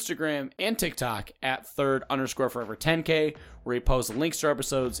Twitter, Instagram, and TikTok at third_forever10K, where we post links to our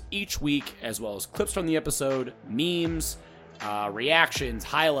episodes each week, as well as clips from the episode, memes, reactions,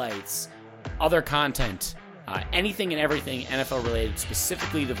 highlights, other content, anything and everything NFL related,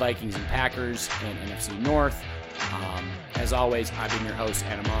 specifically the Vikings and Packers and NFC North. As always, I've been your host,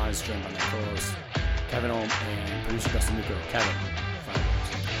 Adam Oz, joined by my co-host, Kevin Ohm, and producer Dustin Luco. Kevin, final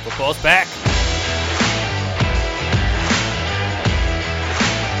words. Football's back.